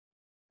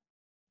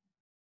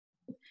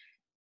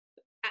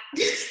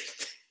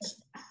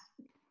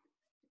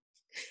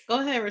 Go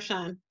ahead,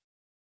 Rashawn.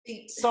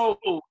 So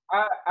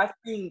I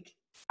think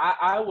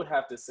I would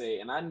have to say,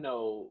 and I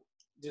know,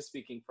 just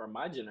speaking for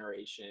my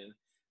generation,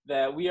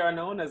 that we are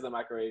known as the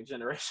microwave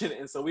generation,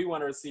 and so we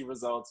want to see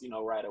results,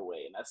 right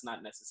away, and that's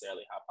not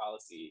necessarily how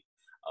policy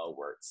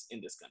works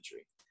in this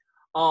country.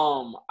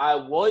 I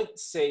would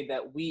say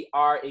that we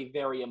are a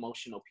very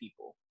emotional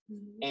people,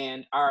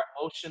 and our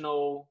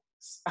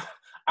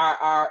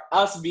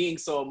us being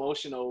so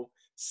emotional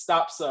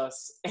stops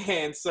us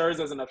and serves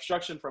as an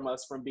obstruction from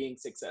us from being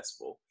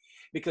successful,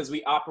 because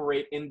we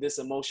operate in this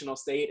emotional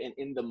state and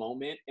in the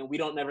moment, and we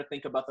don't never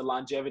think about the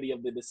longevity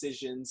of the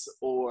decisions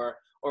or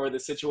the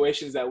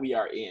situations that we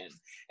are in.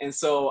 And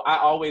so I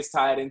always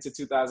tie it into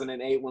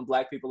 2008 when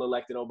Black people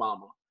elected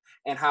Obama,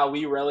 and how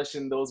we relish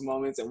in those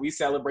moments, and we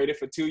celebrated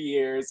for 2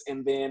 years.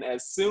 And then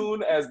as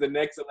soon as the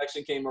next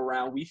election came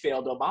around, we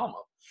failed Obama,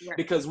 right,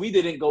 because we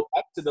didn't go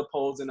back to the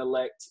polls and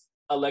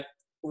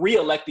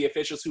re-elect the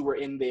officials who were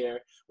in there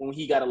when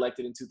he got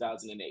elected in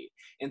 2008.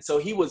 And so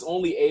he was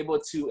only able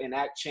to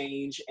enact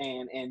change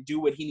and do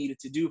what he needed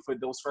to do for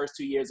those first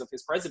 2 years of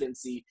his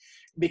presidency,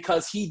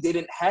 because he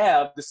didn't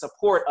have the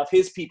support of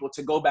his people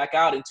to go back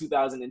out in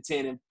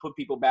 2010 and put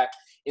people back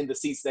in the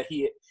seats that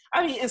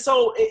and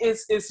so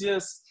it's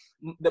just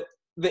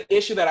the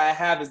issue that I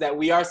have is that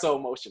we are so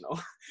emotional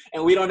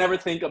and we don't ever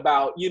think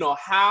about,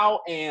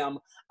 how am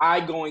I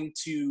going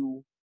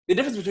to, the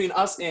difference between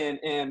us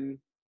and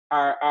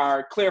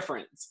our clear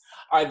friends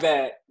are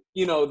that,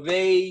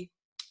 they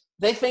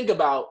think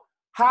about,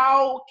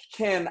 how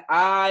can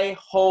I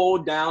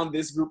hold down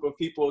this group of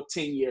people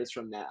 10 years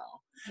from now?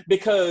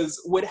 Because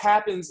what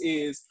happens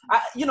is,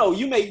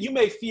 you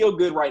may feel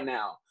good right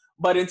now,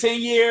 but in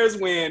 10 years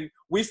when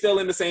we still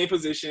in the same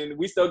position,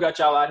 we still got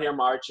y'all out here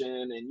marching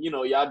and,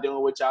 y'all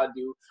doing what y'all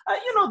do,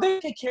 they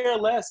could care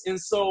less. And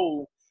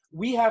so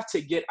we have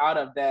to get out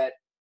of that.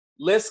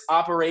 Let's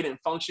operate and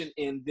function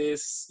in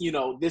this,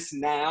 this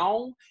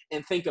now,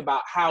 and think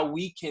about how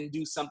we can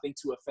do something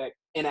to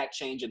enact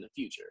change in the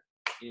future,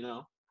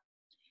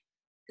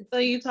 So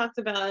you talked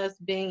about us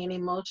being an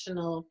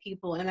emotional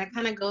people, and that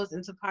kind of goes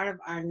into part of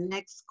our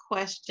next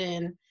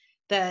question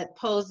that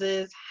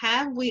poses,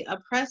 have we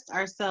oppressed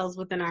ourselves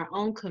within our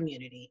own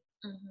community?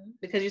 Mm-hmm.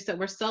 Because you said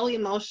we're so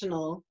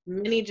emotional,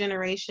 many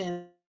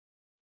generations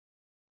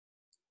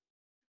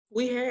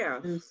we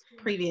have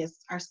previous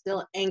are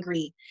still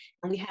angry,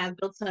 and we have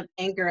built up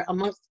anger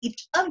amongst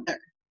each other.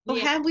 So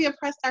have we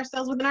oppressed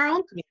ourselves within our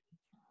own community?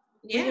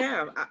 Yeah. We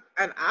have.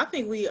 And I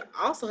think we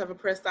also have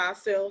oppressed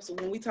ourselves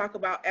when we talk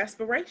about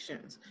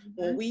aspirations.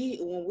 Mm-hmm.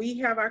 When we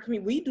have our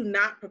community, we do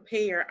not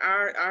prepare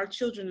our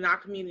children in our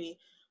community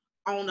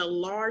on a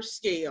large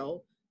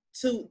scale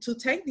to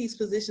take these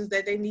positions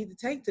that they need to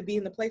take to be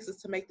in the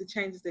places to make the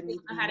changes that need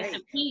to be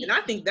made. And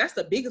I think that's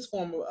the biggest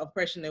form of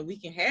oppression that we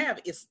can have,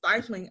 is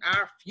stifling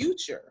our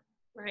future.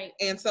 Right.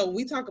 And so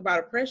we talk about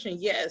oppression,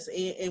 yes,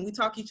 and we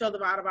talk each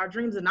other out of our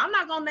dreams. And I'm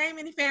not gonna name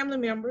any family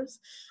members,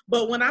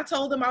 but when I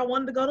told them I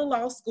wanted to go to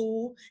law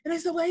school, and they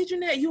said, "Well,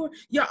 Adrianette,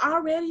 you're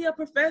already a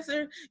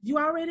professor. You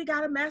already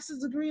got a master's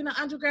degree and an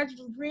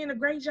undergraduate degree and a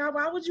great job.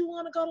 Why would you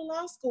want to go to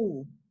law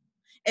school?"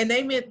 And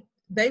they meant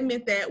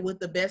that with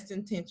the best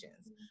intentions.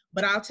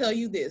 But I'll tell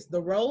you this,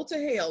 the road to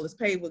hell is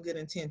paved with good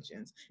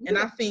intentions. And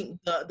I think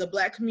the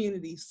Black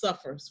community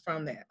suffers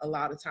from that a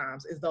lot of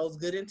times, is those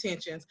good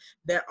intentions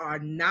that are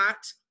not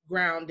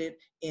grounded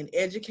in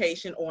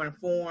education or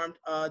informed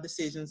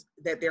decisions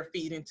that they're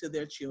feeding to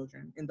their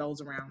children and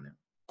those around them.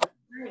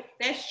 Right.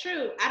 That's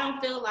true. I don't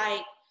feel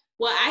like,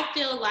 well, I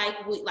feel like,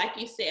 like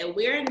you said,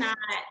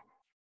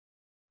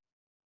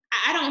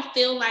 I don't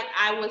feel like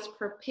I was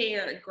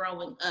prepared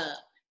growing up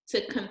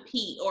to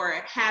compete or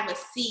have a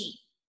seat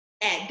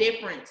at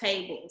different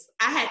tables.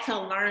 I had to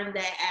learn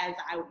that as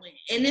I went.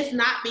 And it's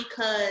not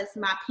because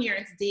my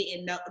parents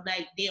didn't know,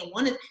 like didn't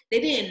want it.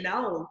 They didn't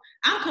know.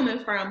 I'm coming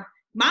from,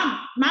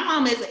 my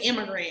mom is an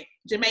immigrant,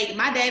 Jamaican.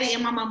 My daddy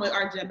and my mama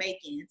are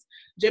Jamaicans.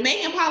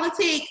 Jamaican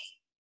politics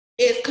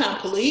is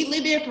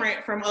completely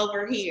different from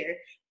over here.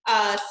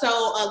 So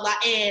a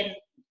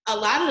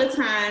lot of the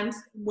times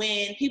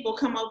when people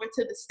come over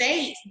to the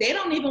States, they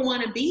don't even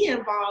want to be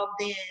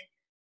involved in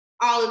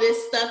all of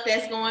this stuff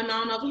that's going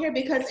on over here,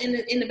 because in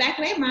the back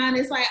of their mind,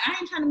 it's like, I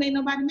ain't trying to make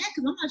nobody mad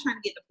because I'm not trying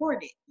to get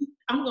deported.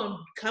 I'm going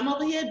to come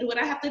over here, do what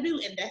I have to do,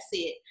 and that's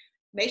it.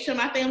 Make sure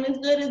my family's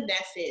good, and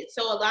that's it.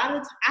 So a lot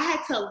of I had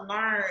to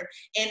learn,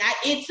 and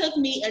it took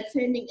me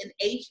attending an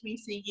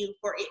HBCU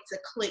for it to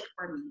click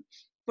for me.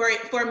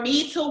 For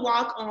me to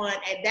walk on,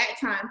 at that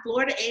time,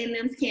 Florida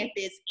A&M's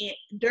campus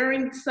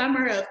during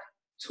summer of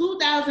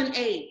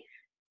 2008,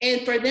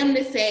 and for them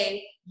to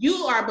say,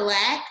 you are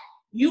Black,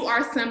 you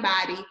are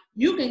somebody,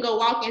 you can go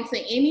walk into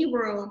any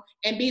room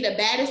and be the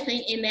baddest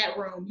thing in that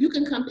room. You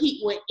can compete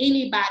with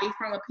anybody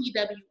from a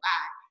PWI.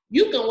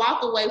 You can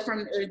walk away with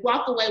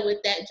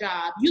that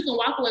job. You can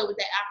walk away with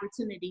that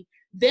opportunity.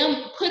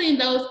 Them putting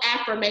those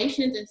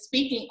affirmations and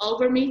speaking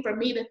over me for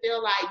me to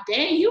feel like,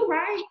 dang, you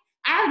right.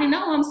 I already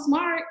know I'm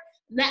smart.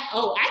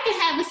 I can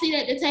have a seat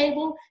at the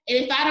table. And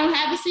if I don't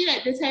have a seat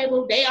at the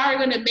table, they're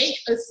gonna make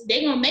a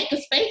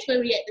space for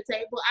me at the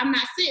table. I'm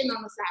not sitting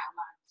on the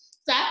sideline.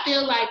 So I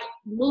feel like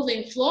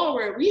moving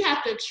forward, we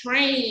have to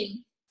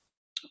train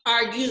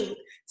our youth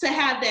to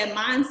have that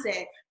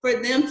mindset, for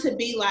them to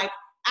be like,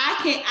 I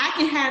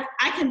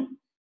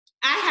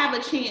have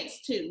a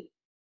chance too.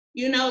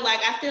 You know, like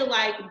I feel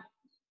like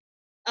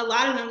a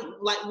lot of them,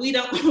 like we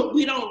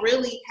don't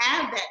really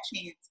have that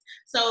chance.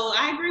 So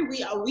I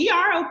agree, we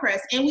are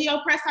oppressed, and we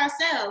oppress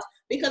ourselves,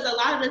 because a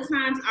lot of the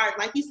times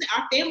like you said,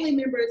 our family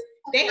members,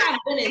 they have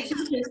good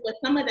intentions, but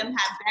some of them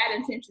have bad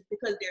intentions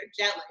because they're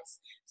jealous.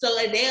 So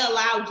they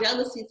allow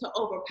jealousy to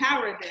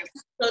overpower them.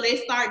 So they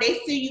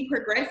see you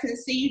progressing,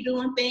 see you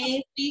doing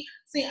things.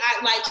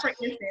 Like for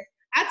instance,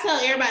 I tell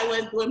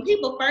everybody when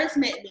people first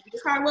met me,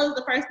 what was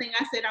the first thing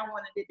I said I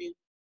wanted to do?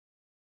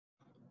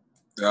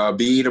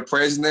 Be the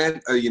president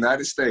of the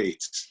United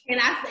States.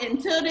 And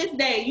until this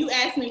day, you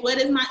ask me, what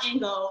is my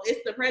end goal? It's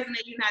the president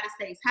of the United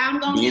States. How I'm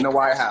going to be in the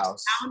White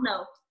House. I don't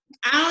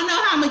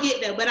know how I'm going to get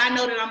there, but I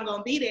know that I'm going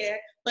to be there.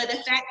 But the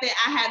fact that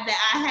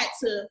I had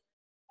to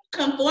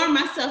conform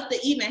myself to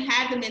even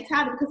have the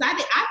mentality, because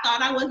I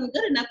thought I wasn't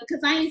good enough,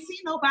 because I ain't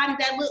seen nobody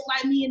that looked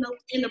like me in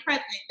the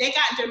president. They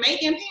got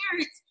Jamaican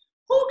parents.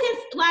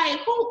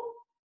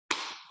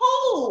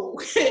 Who?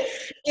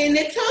 And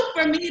it took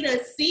for me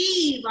to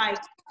see, like,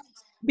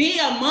 be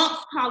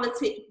amongst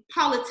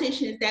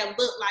politicians that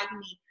look like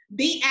me,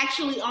 be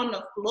actually on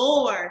the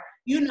floor,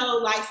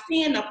 like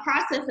seeing the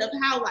process of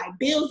how like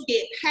bills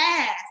get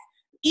passed,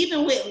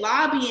 even with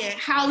lobbying,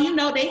 how,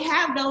 they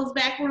have those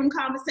backroom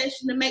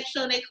conversations to make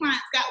sure their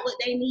clients got what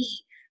they need.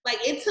 Like,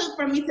 it took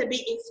for me to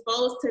be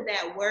exposed to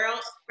that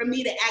world for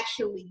me to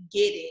actually get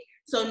it.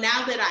 So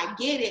now that I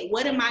get it,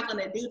 what am I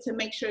going to do to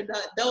make sure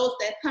that those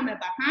that coming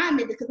behind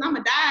me, because I'm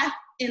going to die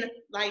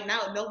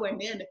nowhere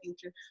near in the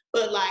future,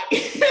 but like,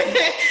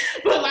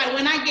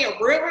 when I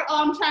get real,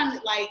 I'm trying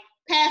to like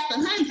pass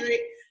 100,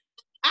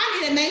 I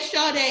need to make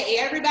sure that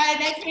everybody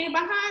that came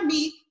behind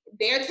me,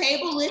 their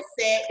table is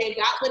set, they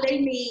got what they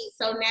need.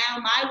 So now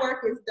my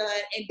work is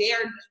done, and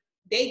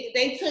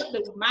they took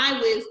my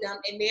wisdom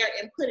and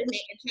they're putting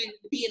it and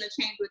being a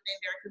change within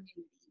their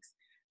communities.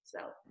 So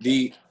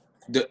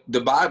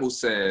the Bible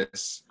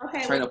says,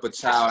 train up a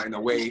child in the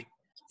way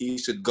he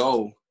should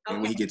go, and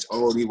when he gets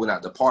old, he will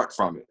not depart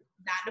from it.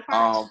 Not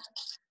depart.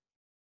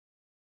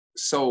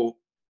 So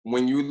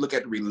when you look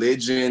at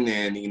religion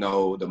and,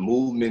 the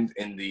movement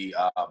and the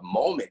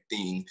moment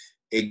thing,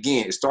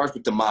 again, it starts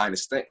with the mind.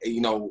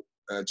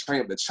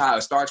 Train up the child.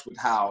 It starts with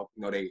how,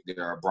 they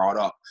are brought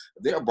up.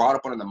 If they are brought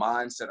up under the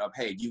mindset of,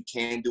 hey, you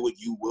can do it,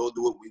 you will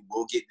do it, we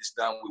will get this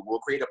done, we will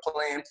create a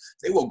plan,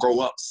 they will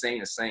grow up saying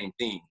the same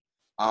thing.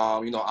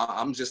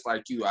 I'm just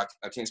like you. I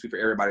can't speak for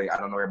everybody. I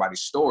don't know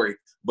everybody's story,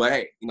 but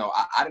hey,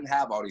 I didn't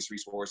have all these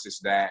resources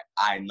that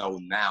I know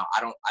now.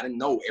 I didn't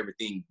know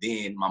everything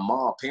then. My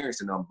mom,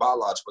 parents, and them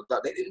biological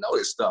stuff, they didn't know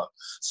this stuff.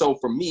 So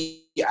for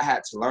me, I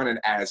had to learn it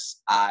as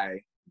I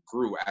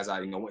grew, as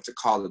I went to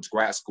college,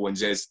 grad school, and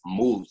just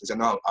moved. Because I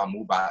know I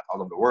moved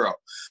all over the world.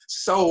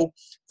 So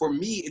for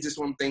me, it's just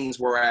one of the things.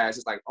 Whereas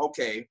it's like,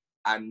 okay,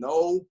 I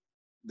know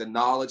the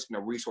knowledge and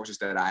the resources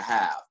that I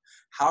have.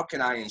 How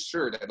can I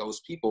ensure that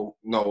those people,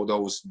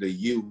 the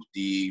youth,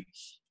 the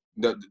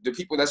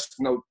people that's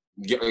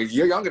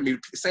you're younger than me,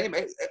 same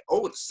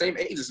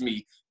age as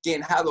me,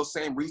 can have those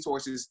same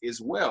resources as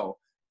well.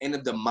 And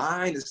if the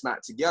mind is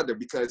not together,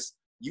 because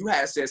you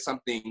had said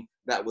something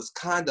that was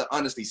kind of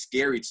honestly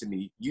scary to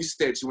me. You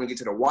said you want to get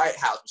to the White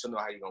House, but you don't know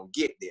how you're gonna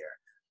get there.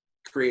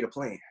 Create a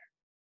plan.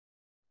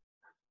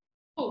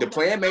 The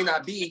plan may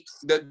not be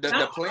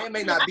the plan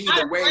may not be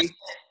the way.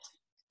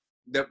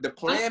 The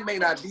plan may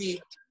not be.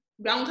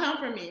 Don't come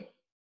for me.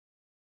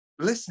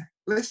 Listen.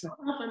 Don't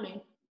come for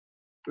me.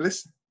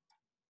 Listen.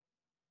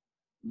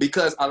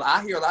 Because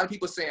I hear a lot of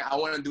people saying, I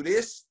want to do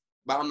this,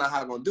 but I'm not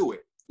how I'm going to do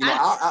it.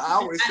 I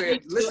always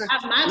say, listen.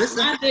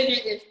 My vision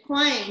is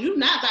plain. You're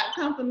not about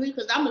to come for me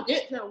because I'm going to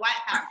get to the White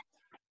House.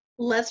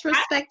 Let's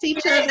respect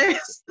each other.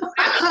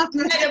 I can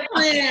create a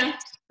plan.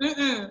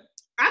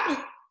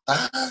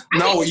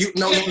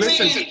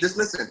 Just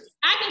listen.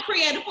 I can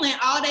create a plan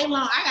all day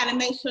long. I got to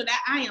make sure that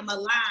I am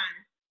aligned.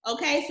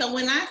 Okay, so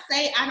when I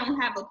say I don't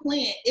have a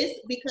plan,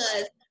 it's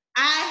because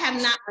I have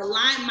not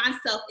aligned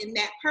myself in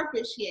that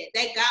purpose yet,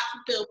 that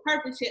God-fulfilled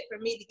purpose yet for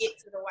me to get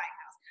to the White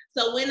House.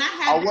 So when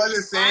I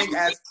wasn't saying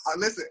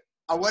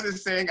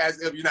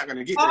as if you're not going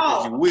to get there,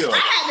 because you will. I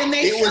had to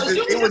make sure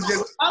it was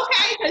just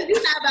okay, because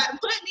you're not about to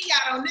put me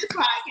out on this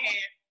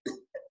podcast.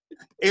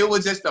 It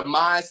was just the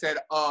mindset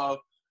of,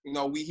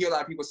 we hear a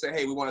lot of people say,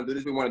 hey, we want to do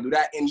this, we want to do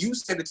that. And you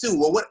said it too.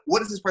 Well,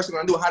 what is this person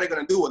going to do? How are they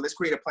going to do it? Let's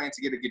create a plan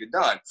to get it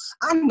done.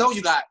 I know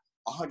you got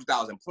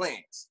 100,000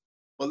 plans,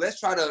 but let's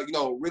try to,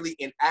 really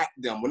enact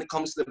them. When it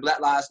comes to the Black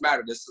Lives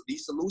Matter,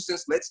 these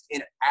solutions, let's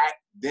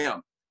enact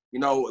them.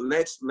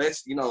 Let's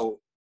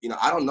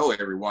I don't know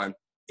everyone.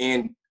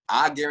 And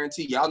I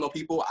guarantee y'all know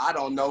people I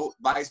don't know,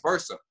 vice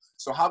versa.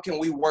 So how can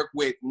we work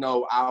with,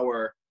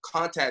 our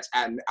contacts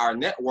and our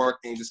network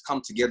and just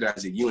come together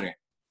as a unit?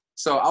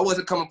 So I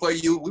wasn't coming for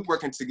you. We're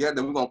working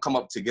together. We're going to come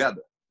up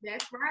together.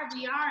 That's right.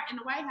 We are in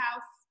the White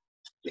House.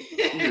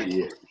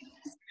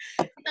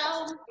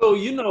 So,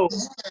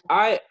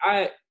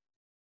 I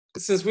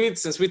since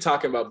we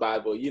talking about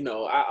Bible,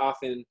 I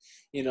often,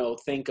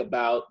 think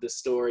about the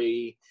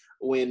story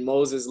when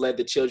Moses led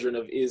the children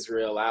of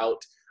Israel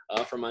out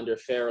from under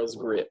Pharaoh's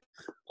grip.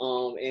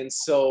 And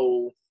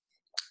so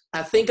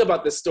I think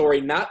about the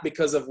story not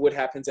because of what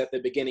happens at the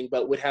beginning,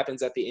 but what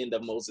happens at the end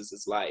of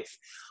Moses' life.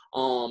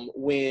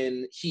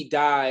 When he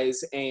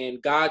dies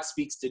and God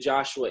speaks to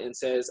Joshua and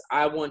says,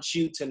 I want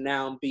you to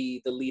now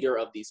be the leader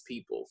of these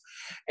people.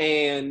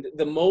 And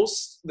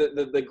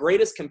the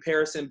greatest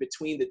comparison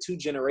between the two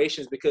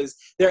generations, because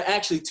they're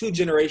actually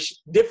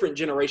different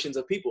generations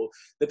of people.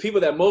 The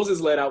people that Moses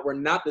led out were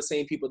not the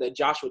same people that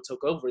Joshua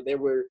took over. They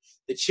were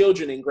the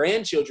children and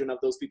grandchildren of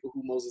those people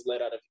who Moses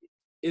led out of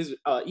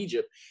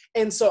Egypt.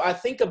 And so I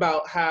think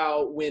about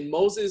how when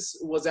Moses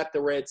was at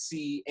the Red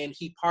Sea and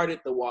he parted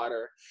the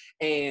water,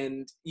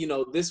 and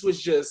this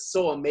was just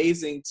so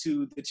amazing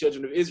to the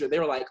children of Israel. They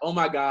were like, oh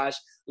my gosh,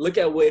 look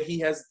at what he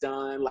has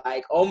done.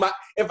 Like, oh my,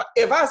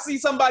 if I see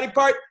somebody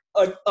part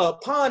a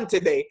pond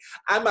today,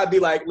 I might be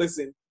like,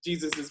 listen,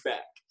 Jesus is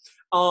back.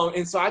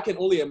 And so I can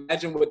only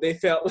imagine what they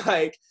felt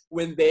like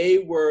when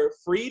they were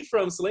freed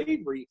from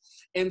slavery.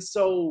 And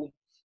so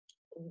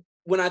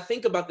when I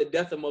think about the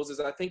death of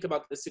Moses, I think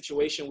about the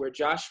situation where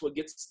Joshua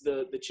gets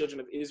the children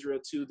of Israel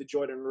to the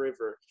Jordan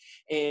River.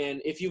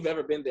 And if you've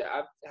ever been there,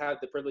 I've had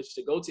the privilege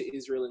to go to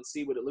Israel and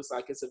see what it looks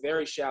like. It's a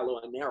very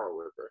shallow and narrow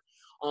river.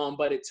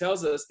 But it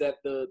tells us that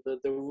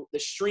the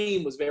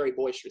stream was very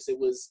boisterous. It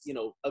was,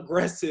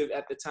 aggressive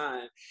at the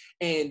time.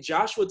 And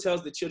Joshua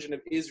tells the children of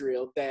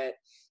Israel that,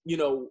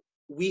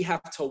 we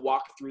have to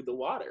walk through the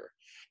water.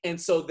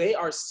 And so they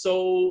are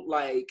so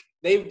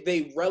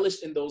they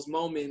relished in those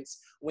moments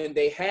when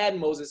they had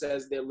Moses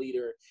as their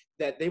leader,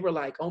 that they were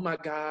like, oh my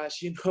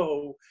gosh,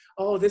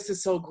 oh, this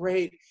is so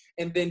great.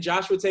 And then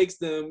Joshua takes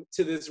them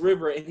to this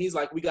river and he's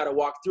like, we got to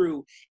walk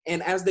through.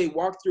 And as they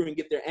walk through and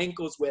get their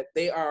ankles wet,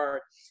 they are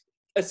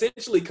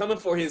essentially coming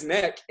for his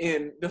neck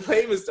in the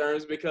layman's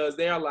terms, because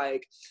they are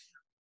like,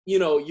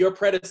 your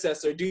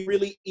predecessor, do you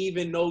really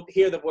even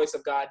hear the voice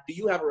of God? Do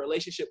you have a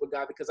relationship with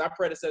God? Because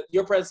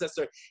your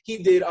predecessor,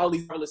 he did all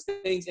these marvelous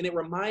things. And it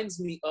reminds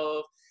me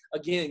of,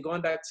 again,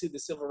 going back to the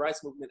civil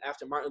rights movement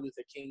after Martin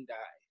Luther King died,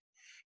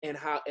 and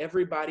how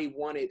everybody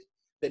wanted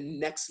the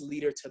next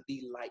leader to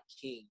be like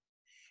King.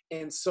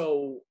 And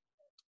so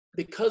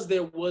because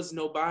there was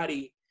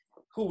nobody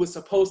who was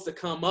supposed to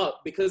come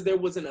up, because there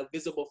wasn't a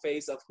visible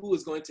face of who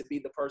is going to be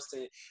the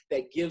person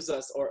that gives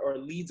us or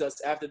leads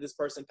us after this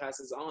person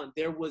passes on,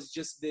 there was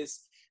just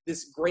this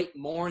this great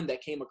mourn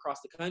that came across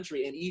the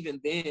country. And even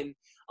then,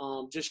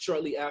 just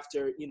shortly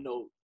after,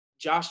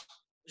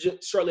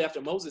 shortly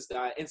after Moses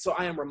died. And so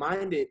I am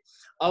reminded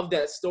of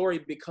that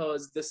story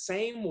because the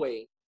same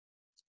way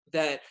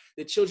that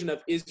the children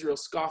of Israel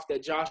scoffed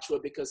at Joshua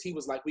because he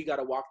was like, we got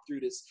to walk through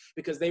this,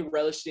 because they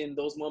relished in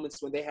those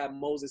moments when they had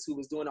Moses, who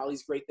was doing all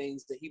these great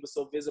things, that he was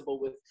so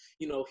visible with,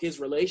 his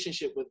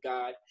relationship with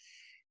God.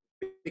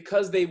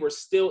 Because they were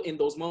still in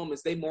those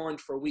moments, they mourned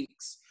for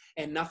weeks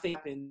and nothing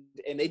happened,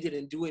 and they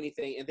didn't do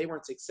anything, and they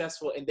weren't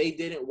successful, and they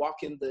didn't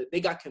they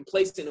got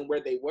complacent in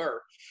where they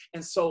were.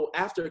 And so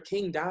after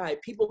King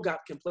died, people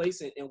got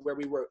complacent in where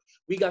we were.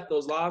 We got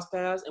those laws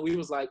passed, and we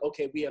was like,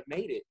 okay, we have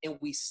made it. And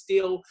we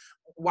still,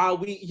 while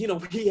we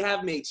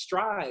have made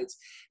strides,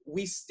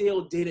 we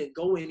still didn't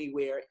go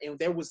anywhere, and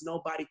there was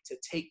nobody to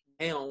take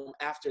helm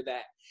after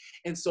that.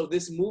 And so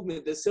this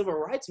movement, the civil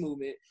rights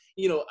movement,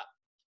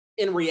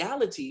 in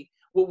reality,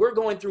 what we're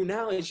going through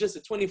now is just a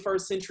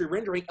 21st century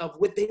rendering of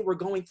what they were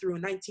going through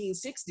in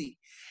 1960.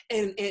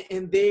 And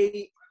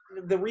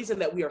the reason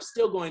that we are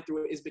still going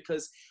through it is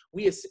because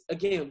we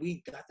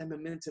got the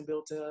momentum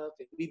built up,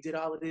 and we did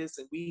all of this,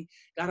 and we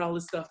got all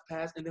this stuff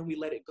passed, and then we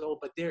let it go.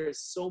 But there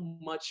is so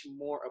much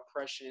more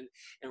oppression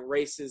and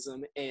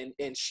racism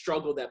and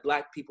struggle that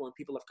Black people and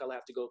people of color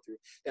have to go through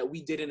that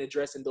we didn't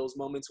address in those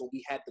moments when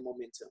we had the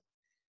momentum,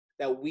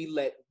 that we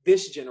let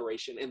this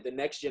generation and the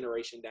next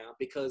generation down,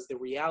 because the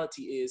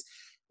reality is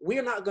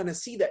we're not going to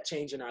see that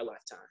change in our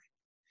lifetime.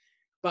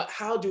 But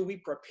how do we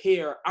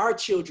prepare our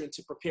children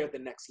to prepare the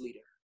next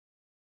leader?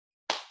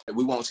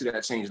 We won't see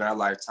that change in our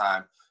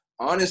lifetime.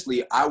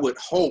 Honestly, I would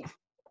hope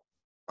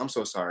that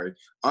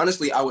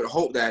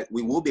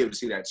we will be able to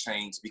see that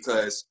change,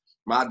 because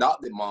my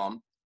adopted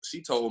mom,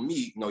 she told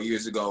me,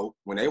 years ago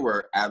when they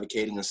were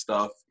advocating and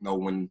stuff,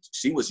 when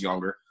she was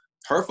younger,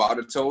 her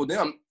father told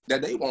them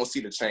that they won't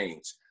see the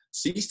change.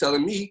 She's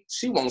telling me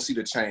she won't see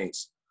the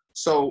change.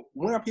 So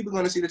when are people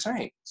going to see the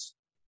change?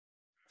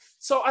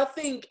 So I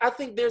think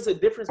there's a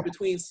difference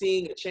between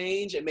seeing a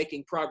change and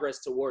making progress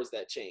towards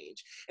that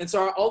change. And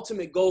so our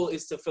ultimate goal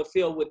is to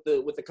fulfill what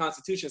the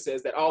Constitution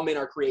says, that all men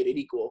are created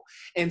equal.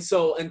 And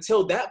so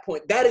until that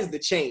point, that is the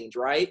change,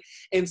 right?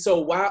 And so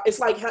while it's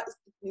like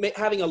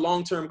having a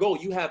long-term goal,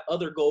 you have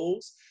other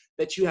goals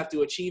that you have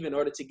to achieve in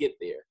order to get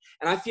there.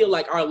 And I feel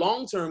like our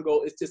long-term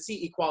goal is to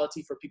see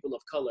equality for people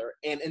of color.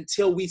 And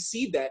until we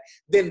see that,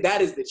 then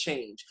that is the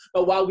change.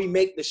 But while we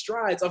make the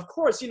strides, of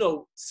course,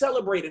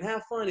 celebrate and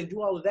have fun and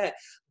do all of that,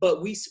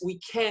 but we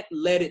can't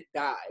let it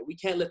die. We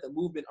can't let the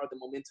movement or the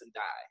momentum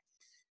die.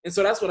 And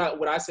so that's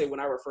what I say when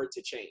I refer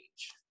to change.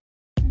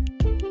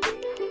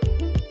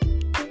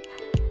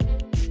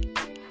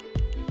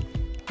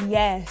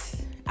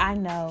 Yes, I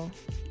know.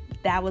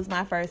 That was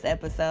my first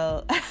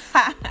episode.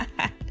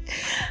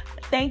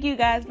 Thank you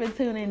guys for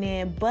tuning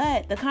in,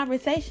 but the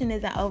conversation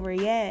isn't over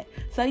yet.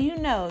 So you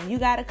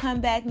got to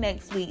come back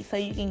next week so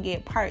you can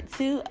get part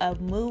 2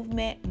 of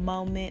movement,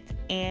 moment,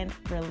 and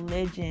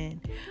religion.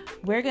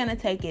 We're going to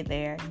take it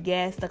there.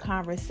 Yes, the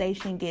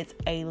conversation gets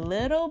a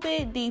little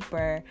bit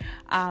deeper,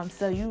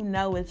 so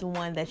it's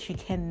one that you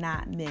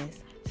cannot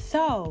miss.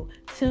 So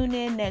tune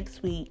in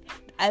next week.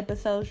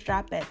 Episodes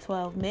drop at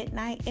 12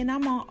 midnight, and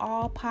I'm on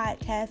all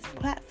podcast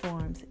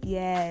platforms.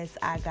 Yes,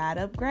 I got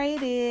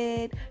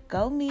upgraded.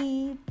 Go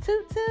me.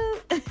 Toot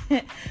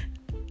toot.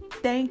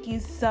 Thank you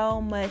so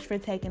much for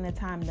taking the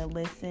time to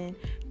listen.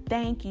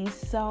 Thank you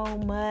so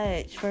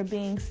much for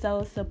being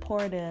so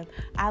supportive.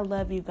 I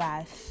love you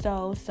guys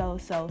so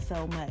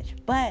much.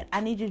 But I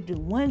need you to do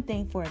one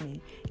thing for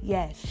me.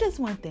 Yes, just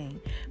one thing.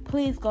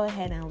 Please go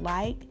ahead and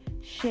like,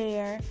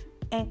 share,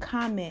 and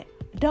comment.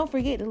 Don't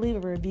forget to leave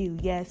a review.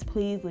 Yes,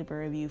 please leave a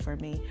review for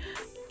me.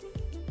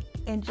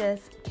 And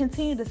just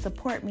continue to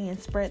support me and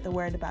spread the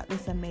word about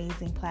this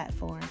amazing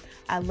platform.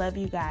 I love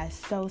you guys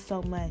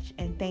so much.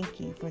 And thank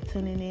you for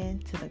tuning in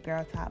to the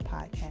Girl Talk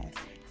Podcast.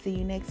 See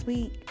you next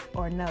week.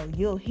 Or no,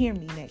 you'll hear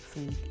me next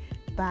week.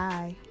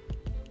 Bye.